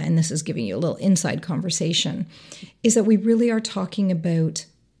Alpha, and this is giving you a little inside conversation, is that we really are talking about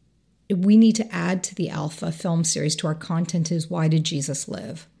we need to add to the Alpha film series, to our content, is why did Jesus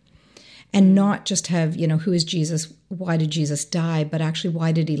live? And not just have, who is Jesus? Why did Jesus die? But actually,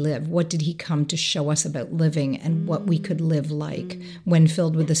 why did he live? What did he come to show us about living and what we could live like when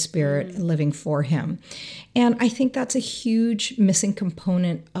filled with the Spirit, living for him? And I think that's a huge missing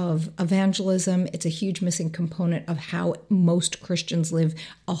component of evangelism. It's a huge missing component of how most Christians live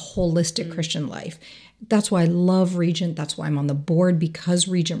a holistic Christian life. That's why I love Regent. That's why I'm on the board, because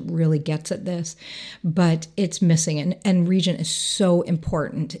Regent really gets at this. But it's missing. And Regent is so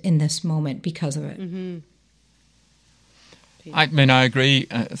important in this moment because of it. Mm-hmm. I mean, I agree.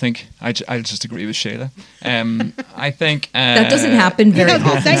 I think I just agree with Shayla. I think that doesn't happen very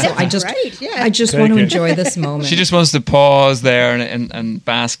often. So I just want to enjoy this moment. She just wants to pause there and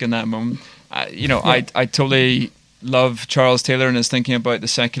bask in that moment. I totally love Charles Taylor and his thinking about the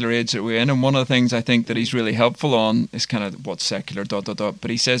secular age that we're in. And one of the things I think that he's really helpful on is kind of what's secular, ... But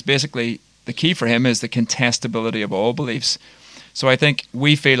he says basically the key for him is the contestability of all beliefs. So I think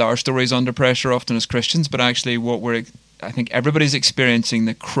we feel our story's under pressure often as Christians, but actually I think everybody's experiencing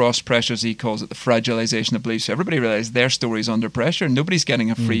the cross pressures, he calls it, the fragilization of beliefs. So everybody realizes their story's under pressure and nobody's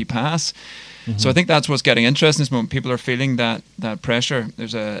getting a free pass. Mm-hmm. So I think that's what's getting interesting in this moment. People are feeling that pressure.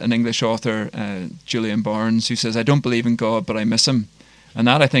 There's an English author, Julian Barnes, who says, "I don't believe in God, but I miss him." And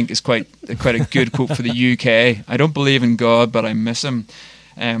that, I think, is quite a good quote for the UK. I don't believe in God, but I miss him.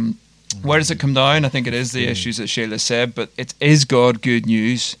 Where does it come down? I think it is the issues that Shayla said, but it is God good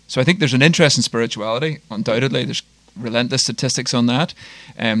news. So I think there's an interest in spirituality, undoubtedly. There's relentless statistics on that.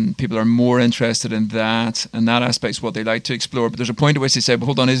 People are more interested in that, and that aspect's what they like to explore. But there's a point at which they say, well,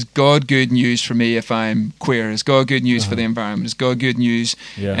 hold on, is God good news for me if I'm queer? Is God good news for the environment? Is God good news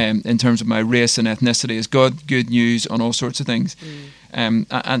in terms of my race and ethnicity? Is God good news on all sorts of things? And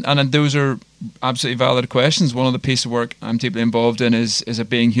those are absolutely valid questions. One of the pieces of work I'm deeply involved in is a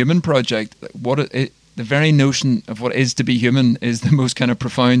Being Human project. The very notion of what is to be human is the most kind of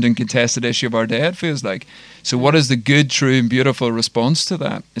profound and contested issue of our day, it feels like. So what is the good, true and beautiful response to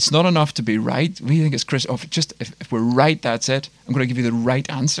that? It's not enough to be right. We think it's if we're right, that's it. I'm going to give you the right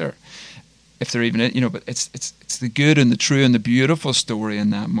answer. If they're even, but it's the good and the true and the beautiful story in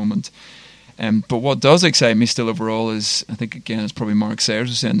that moment. But what does excite me still overall is, I think again, it's probably Mark Sayers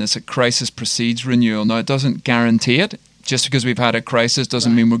was saying this, a crisis precedes renewal. Now, it doesn't guarantee it. Just because we've had a crisis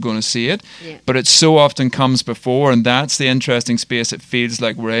doesn't mean we're going to see it. Yeah. But it so often comes before, and that's the interesting space it feels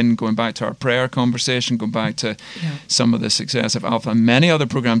like we're in, going back to our prayer conversation, going back to some of the success of Alpha and many other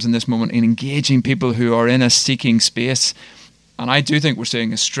programs in this moment, in engaging people who are in a seeking space. And I do think we're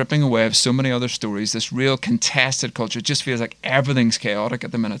seeing a stripping away of so many other stories, this real contested culture. It just feels like everything's chaotic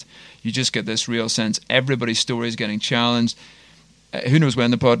at the minute. You just get this real sense everybody's story is getting challenged. Who knows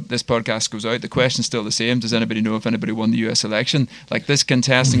when this podcast goes out? The question's still the same. Does anybody know if anybody won the US election? Like, this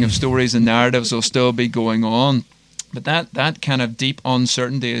contesting of stories and narratives will still be going on. But that kind of deep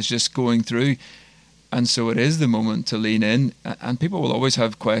uncertainty is just going through. And so it is the moment to lean in. And people will always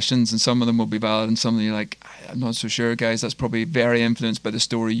have questions, and some of them will be valid, and some of them you're like, I'm not so sure, guys. That's probably very influenced by the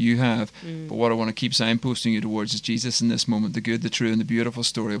story you have. But what I want to keep signposting you towards is Jesus in this moment, the good, the true, and the beautiful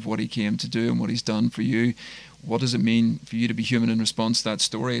story of what he came to do and what he's done for you. What does it mean for you to be human in response to that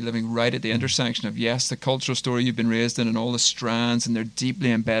story, living right at the intersection of, yes, the cultural story you've been raised in and all the strands, and they're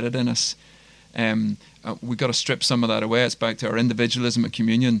deeply embedded in us. We've got to strip some of that away. It's back to our individualism at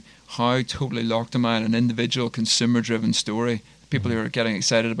communion. How totally locked am I in an individual, consumer-driven story? People who are getting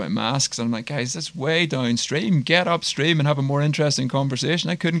excited about masks, and I'm like, guys, that's way downstream. Get upstream and have a more interesting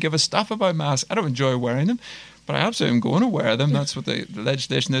conversation. I couldn't give a stuff about masks. I don't enjoy wearing them, but I absolutely am going to wear them. That's what the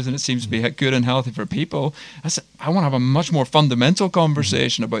legislation is, and it seems to be good and healthy for people. I want to have a much more fundamental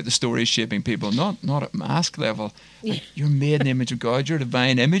conversation about the stories shaping people, not at mask level. Like, you're made in the image of God. You're a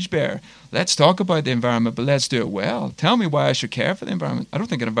divine image bearer. Let's talk about the environment, but let's do it well. Tell me why I should care for the environment. I don't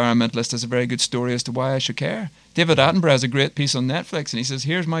think an environmentalist has a very good story as to why I should care. David Attenborough has a great piece on Netflix, and he says,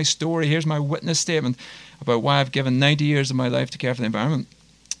 here's my story, here's my witness statement about why I've given 90 years of my life to care for the environment.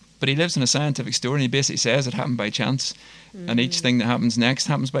 But he lives in a scientific story, and he basically says it happened by chance. And each thing that happens next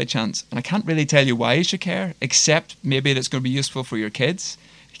happens by chance. And I can't really tell you why you should care, except maybe it's going to be useful for your kids.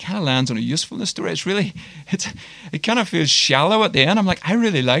 He kind of lands on a usefulness story. It kind of feels shallow at the end. I'm like, I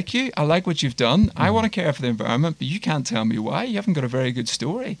really like you. I like what you've done. I want to care for the environment, but you can't tell me why. You haven't got a very good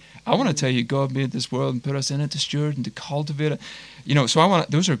story. I want to tell you God made this world and put us in it to steward and to cultivate it. So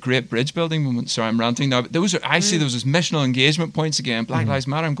those are great bridge building moments. Sorry, I'm ranting now, but I see those as missional engagement points again. Black Lives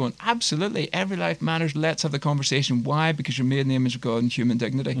Matter. I'm going, absolutely, every life matters. Let's have the conversation. Why? Because you're made in the image of God and human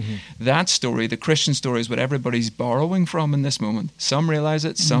dignity. That story, the Christian story, is what everybody's borrowing from in this moment. Some realize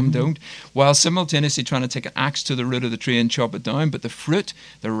it, some don't, while simultaneously trying to take an axe to the root of the tree and chop it down. But the fruit,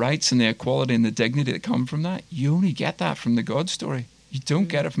 the rights and the equality and the dignity that come from that, you only get that from the God story. You don't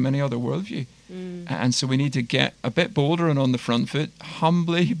get it from any other worldview. And so we need to get a bit bolder and on the front foot,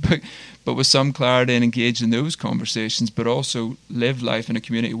 humbly, but with some clarity, and engage in those conversations, but also live life in a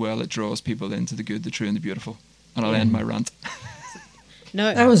community well that draws people into the good, the true, and the beautiful. And I'll end my rant.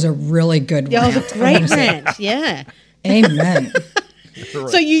 No, That was a really good yeah, rant. it was a great rant. Yeah. Amen.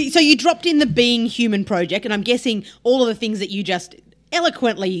 So you dropped in the Being Human project, and I'm guessing all of the things that you just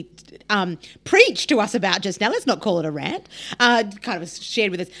eloquently preached to us about just now, let's not call it a rant, kind of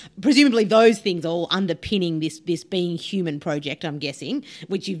shared with us, presumably those things all underpinning this Being Human project, I'm guessing,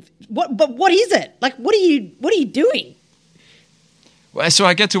 which but what is it? Like, what are you doing? Well, so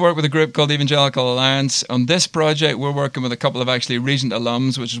I get to work with a group called Evangelical Alliance. On this project, we're working with a couple of actually Regent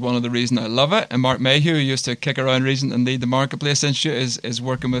alums, which is one of the reasons I love it. And Mark Mayhew, who used to kick around Regent and lead the Marketplace Institute, is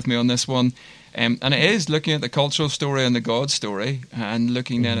working with me on this one. And it is looking at the cultural story and the God story, and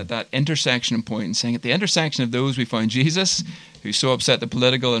looking then at that intersection point and saying at the intersection of those we find Jesus, who so upset the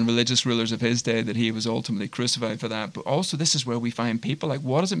political and religious rulers of his day that he was ultimately crucified for that. But also this is where we find people. Like,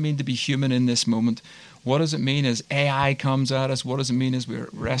 what does it mean to be human in this moment? What does it mean as AI comes at us? What does it mean as we're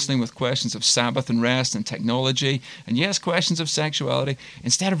wrestling with questions of Sabbath and rest and technology? And yes, questions of sexuality.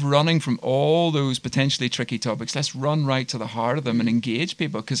 Instead of running from all those potentially tricky topics, let's run right to the heart of them and engage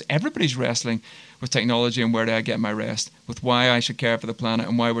people, because everybody's wrestling with technology and where do I get my rest, with why I should care for the planet,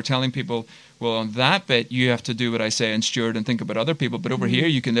 and why we're telling people, well, on that bit, you have to do what I say and steward and think about other people. But over here,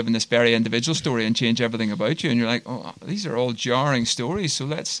 you can live in this very individual story and change everything about you. And you're like, oh, these are all jarring stories. So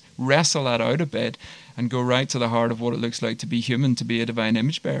let's wrestle that out a bit and go right to the heart of what it looks like to be human, to be a divine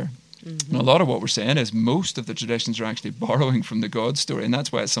image bearer. And a lot of what we're saying is most of the traditions are actually borrowing from the God story. And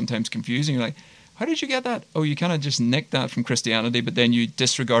that's why it's sometimes confusing. You're like, how did you get that? Oh, you kind of just nicked that from Christianity, but then you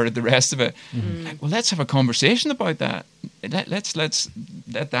disregarded the rest of it. Like, well, let's have a conversation about that. Let's let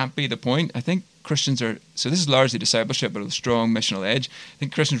that be the point. I think Christians are, so this is largely discipleship, but with a strong missional edge. I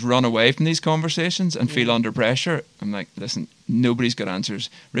think Christians run away from these conversations and feel under pressure. I'm like, listen, nobody's got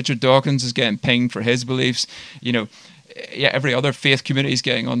answers. Richard Dawkins is getting pinged for his beliefs. You know, yeah, every other faith community is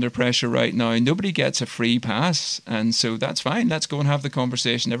getting under pressure right now. Nobody gets a free pass, and so that's fine. Let's go and have the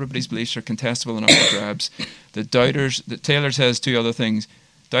conversation. Everybody's beliefs are contestable and up for grabs. Taylor says two other things.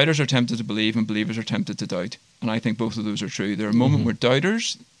 Doubters are tempted to believe, and believers are tempted to doubt. And I think both of those are true. There are moments where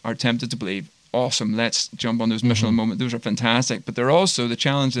doubters are tempted to believe. Awesome, let's jump on those missional moments. Those are fantastic. But there are also, the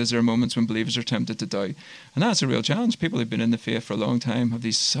challenge is there are moments when believers are tempted to doubt. And that's a real challenge. People who've been in the faith for a long time have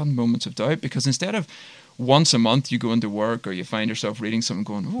these sudden moments of doubt, because instead of once a month you go into work or you find yourself reading something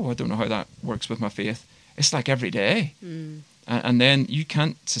going, oh, I don't know how that works with my faith. It's like every day. And then you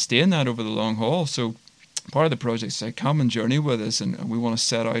can't sustain that over the long haul. So part of the project is come and journey with us, and we want to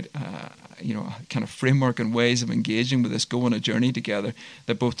set out a kind of framework and ways of engaging with this, go on a journey together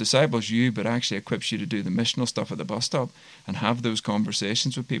that both disciples you, but actually equips you to do the missional stuff at the bus stop and have those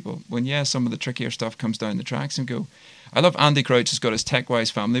conversations with people. When, some of the trickier stuff comes down the tracks, and go, I love Andy Crouch has got his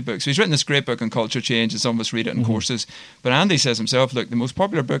TechWise family book. So he's written this great book on culture change, and some of us read it in courses. But Andy says himself, look, the most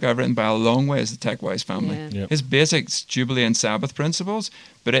popular book I've written by a long way is the TechWise family. Yeah. Yep. His basics, Jubilee and Sabbath principles,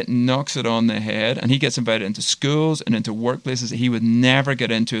 but it knocks it on the head, and he gets invited into schools and into workplaces that he would never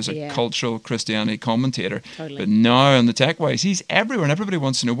get into as a cultural Christianity commentator. Totally. But now on the TechWise, he's everywhere, and everybody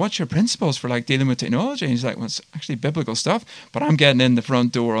wants to know, what's your principles for like dealing with technology? And he's like, well, it's actually biblical stuff, but I'm getting in the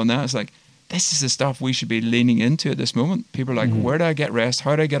front door on that. It's like, this is the stuff we should be leaning into at this moment. People are like, where do I get rest?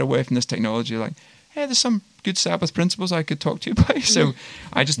 How do I get away from this technology? Like, hey, there's some good Sabbath principles I could talk to you about. So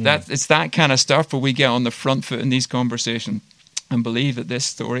I just, it's that kind of stuff where we get on the front foot in these conversations and believe that this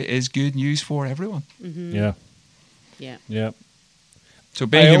story is good news for everyone. Yeah. So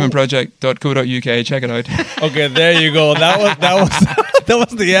beinghumanproject.co.uk, check it out. Okay, there you go. That was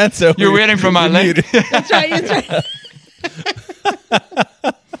the answer. You're waiting for my link. That's right.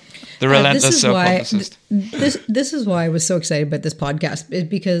 The relentless self-publicist. This is why I was so excited about this podcast,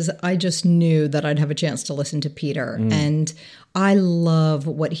 because I just knew that I'd have a chance to listen to Peter. And I love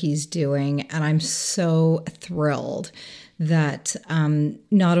what he's doing. And I'm so thrilled that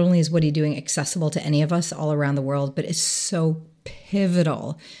not only is what he's doing accessible to any of us all around the world, but it's so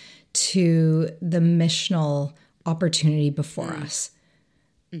pivotal to the missional opportunity before us.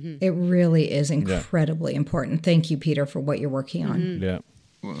 It really is incredibly important. Thank you, Peter, for what you're working on. Yeah.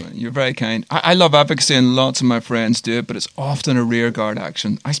 Well, you're very kind. I love advocacy, and lots of my friends do it, but it's often a rearguard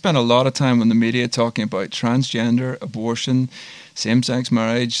action. I spend a lot of time in the media talking about transgender, abortion, same-sex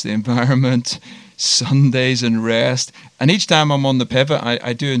marriage, the environment, Sundays and rest. And each time I'm on the pivot,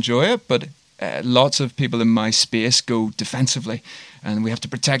 I do enjoy it, but lots of people in my space go defensively. and we have to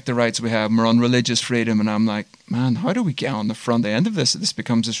protect the rights we have. And we're on religious freedom. And I'm like, man, how do we get on the front end of this? This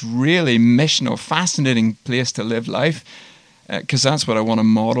becomes this really missional, fascinating place to live life, because that's what I want to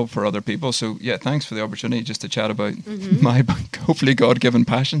model for other people. So, yeah, thanks for the opportunity just to chat about my hopefully God-given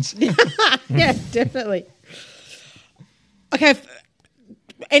passions. Yeah, definitely. Okay.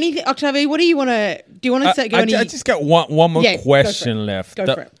 Anything, Octavio? What do you want to? Do you want to go? I just got one more question left. Go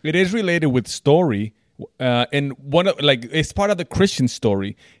for it. It is related with story, and it's part of the Christian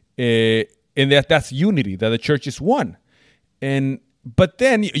story, in that's unity, that the church is one, but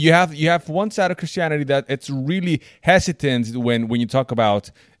then you have one side of Christianity that it's really hesitant when you talk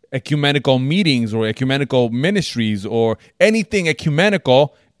about ecumenical meetings or ecumenical ministries or anything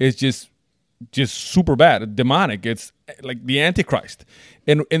ecumenical is just super bad, demonic. It's like the Antichrist.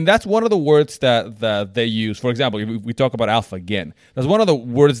 And that's one of the words that they use. For example, if we talk about Alpha again, that's one of the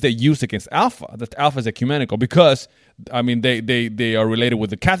words they use against Alpha. That Alpha is ecumenical because, I mean, they are related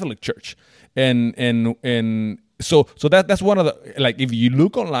with the Catholic Church. And so that's one of the, like, if you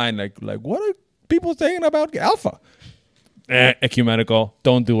look online, like what are people saying about Alpha? Ecumenical.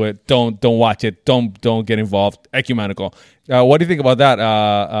 Don't do it. Don't watch it. Don't get involved. Ecumenical. What do you think about that?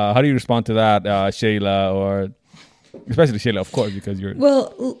 How do you respond to that, Shayla, or especially Shayla, of course, because you're...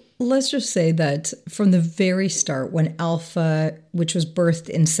 Well, let's just say that from the very start, when Alpha, which was birthed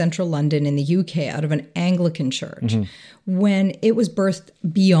in central London in the UK out of an Anglican church, when it was birthed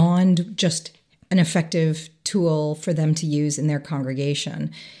beyond just an effective tool for them to use in their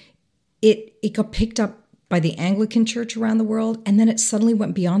congregation, it got picked up by the Anglican Church around the world, and then it suddenly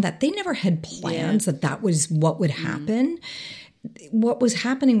went beyond that. They never had plans that was what would happen. What was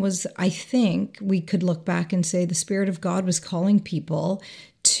happening was, I think we could look back and say the Spirit of God was calling people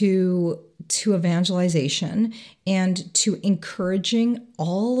to evangelization and to encouraging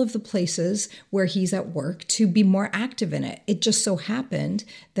all of the places where he's at work to be more active in it. It just so happened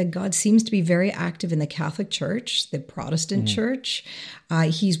that God seems to be very active in the Catholic Church, the Protestant Church.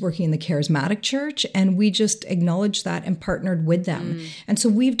 He's working in the Charismatic Church, and we just acknowledged that and partnered with them. And so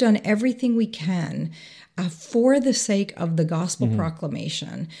we've done everything we can for the sake of the gospel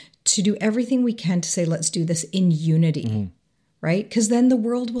proclamation to do everything we can to say, let's do this in unity. Right? Because then the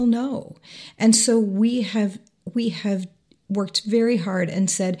world will know. And so we have worked very hard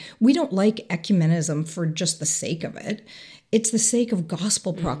and said, we don't like ecumenism for just the sake of it. It's the sake of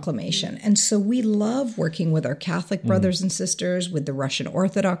gospel proclamation. And so we love working with our Catholic brothers and sisters, with the Russian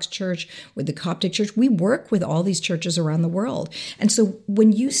Orthodox Church, with the Coptic Church. We work with all these churches around the world. And so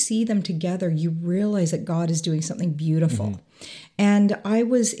when you see them together, you realize that God is doing something beautiful. And I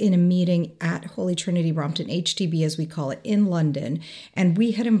was in a meeting at Holy Trinity Brompton, HTB as we call it, in London, and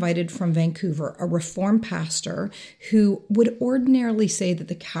we had invited from Vancouver a Reformed pastor who would ordinarily say that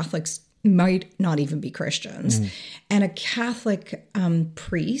the Catholics might not even be Christians, and a Catholic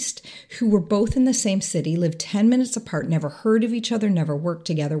priest who were both in the same city, lived 10 minutes apart, never heard of each other, never worked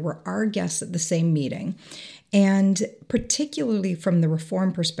together, were our guests at the same meeting. And particularly from the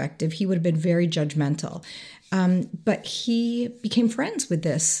Reformed perspective, he would have been very judgmental. But he became friends with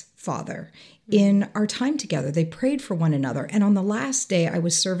this father in our time together. They prayed for one another. And on the last day, I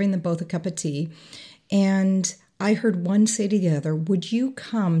was serving them both a cup of tea, and I heard one say to the other, would you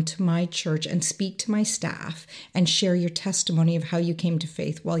come to my church and speak to my staff and share your testimony of how you came to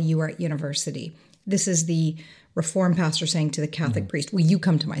faith while you were at university? This is the Reformed pastor saying to the Catholic priest, will you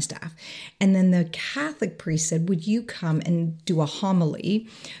come to my staff? And then the Catholic priest said, would you come and do a homily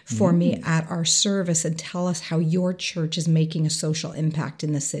for me at our service and tell us how your church is making a social impact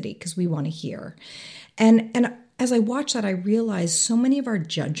in the city? Because we want to hear. And as I watched that, I realized so many of our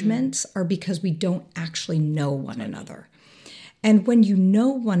judgments are because we don't actually know one another. And when you know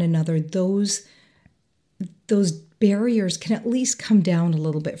one another, those barriers can at least come down a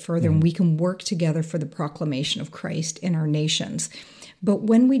little bit further, and we can work together for the proclamation of Christ in our nations. But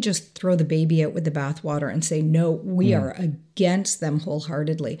when we just throw the baby out with the bathwater and say, no, we are against them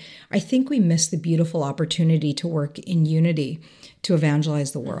wholeheartedly, I think we miss the beautiful opportunity to work in unity to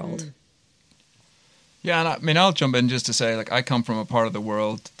evangelize the world. Yeah, and I mean, I'll jump in just to say, like, I come from a part of the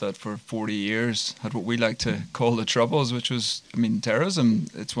world that for 40 years had what we like to call the Troubles, which was, I mean, terrorism.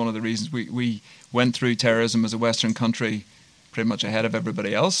 It's one of the reasons we went through terrorism as a Western country pretty much ahead of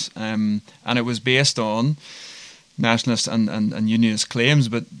everybody else. And it was based on nationalist and unionist claims,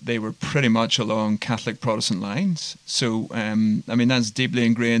 but they were pretty much along Catholic Protestant lines. So, I mean, that's deeply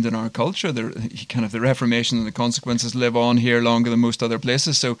ingrained in our culture. Kind of the Reformation and the consequences live on here longer than most other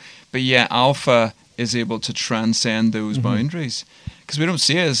places. So, but yeah, Alpha is able to transcend those boundaries, because we don't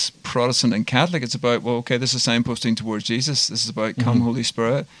see it as Protestant and Catholic. It's about, well, okay, this is signposting towards Jesus. This is about come Holy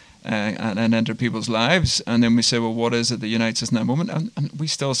Spirit. and enter people's lives. And then we say, well, what is it that unites us in that moment? And we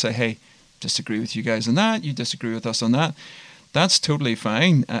still say, hey, disagree with you guys on that. You disagree with us on that. That's totally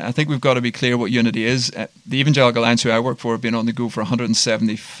fine. I think we've got to be clear what unity is. The Evangelical Alliance, who I work for, have been on the go for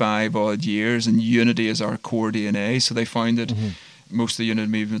 175 odd years, and unity is our core DNA. So they founded most of the unity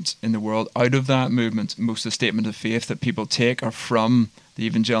movements in the world out of that movement. Most of the statement of faith that people take are from the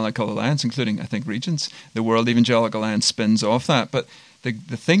Evangelical Alliance, including, I think, Regents. The World Evangelical Alliance spins off that. But the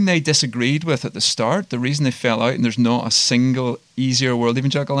thing they disagreed with at the start, the reason they fell out, and there's not a single easier World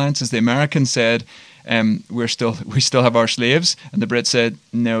Evangelical Alliance, is the Americans said, we still have our slaves, and the Brits said,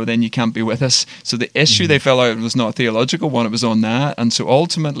 no, then you can't be with us. So the issue they fell out was not a theological one, it was on that. And so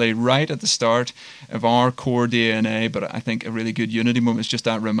ultimately, right at the start of our core DNA, but I think a really good unity moment is just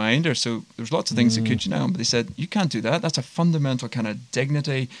that reminder. So there's lots of things that could unite, but they said, you can't do that. That's a fundamental kind of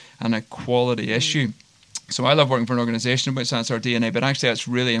dignity and equality issue. So I love working for an organisation in which that's our DNA, but actually that's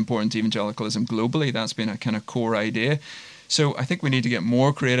really important to evangelicalism globally. That's been a kind of core idea. So I think we need to get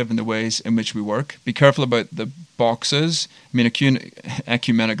more creative in the ways in which we work. Be careful about the boxes. I mean,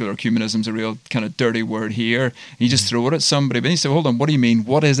 ecumenical or ecumenism is a real kind of dirty word here. You just throw it at somebody, but you say, hold on, what do you mean?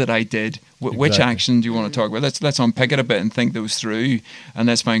 What is it I did? Which action do you want to talk about? Let's unpick it a bit and think those through, and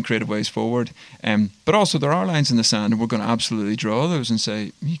let's find creative ways forward. But also there are lines in the sand, and we're going to absolutely draw those and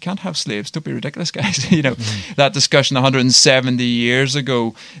say, you can't have slaves. Don't be ridiculous, guys. That discussion 170 years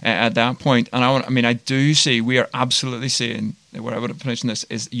ago at that point. And I do see, we are absolutely seeing, where I would have positioned this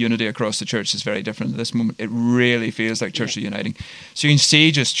is unity across the church is very different at this moment. It really feels like churches are uniting. So you can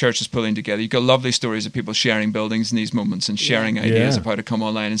see just churches pulling together. You've got lovely stories of people sharing buildings in these moments and sharing ideas of how to come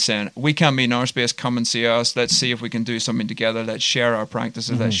online and saying, we can't meet in our space, come and see us. Let's see if we can do something together. Let's share our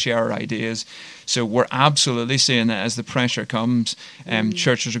practices. Let's share our ideas. So we're absolutely seeing that as the pressure comes,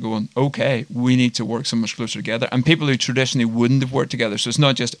 churches are going, okay, we need to work so much closer together. And people who traditionally wouldn't have worked together. So it's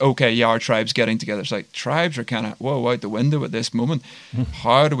not just, okay, our tribe's getting together. It's like tribes are kind of, whoa, out the window at this moment.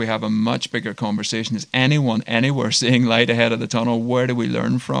 How do we have a much bigger conversation? Is anyone anywhere seeing light ahead of the tunnel? Where do we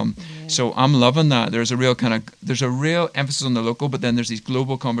learn from? So I'm loving that. There's a real emphasis on the local, but then there's these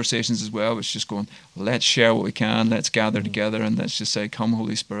global conversations as well, which is just going, let's share what we can, let's gather together, and let's just say, come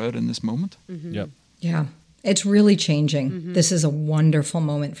Holy Spirit in this moment. Yep. Yeah, it's really changing. This is a wonderful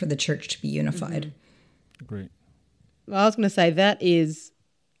moment for the church to be unified. Great. Well, I was going to say that is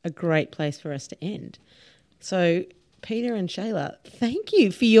a great place for us to end. So, Peter and Shayla, thank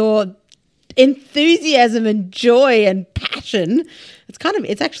you for your enthusiasm and joy and passion.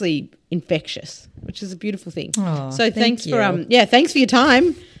 It's actually infectious, which is a beautiful thing. Aw, so thanks you. thanks for your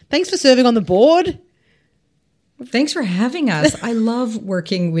time. Thanks for serving on the board. Thanks for having us. I love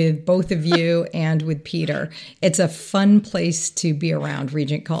working with both of you and with Peter. It's a fun place to be around,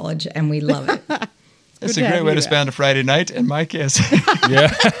 Regent College, and we love it. It's a great way to spend a Friday night, in my case. Yeah.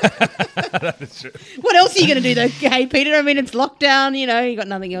 That is true. What else are you going to do, though? Hey, Peter, I mean, it's lockdown, you got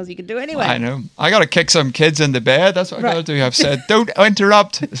nothing else you can do anyway. I know. I got to kick some kids into bed. That's what I got to do. I've said, don't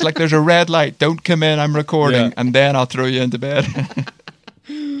interrupt. It's like there's a red light. Don't come in. I'm recording. And then I'll throw you into bed.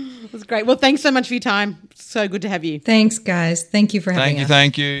 That's great. Well, thanks so much for your time. So good to have you. Thanks, guys. Thank you for having us.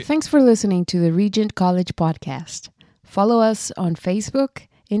 Thank you. Thanks for listening to the Regent College podcast. Follow us on Facebook,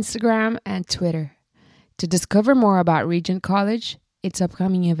 Instagram, and Twitter. To discover more about Regent College, its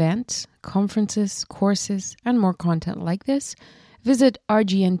upcoming events, conferences, courses, and more content like this, visit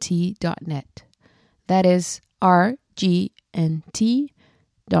rgnt.net. That is rgnt.net.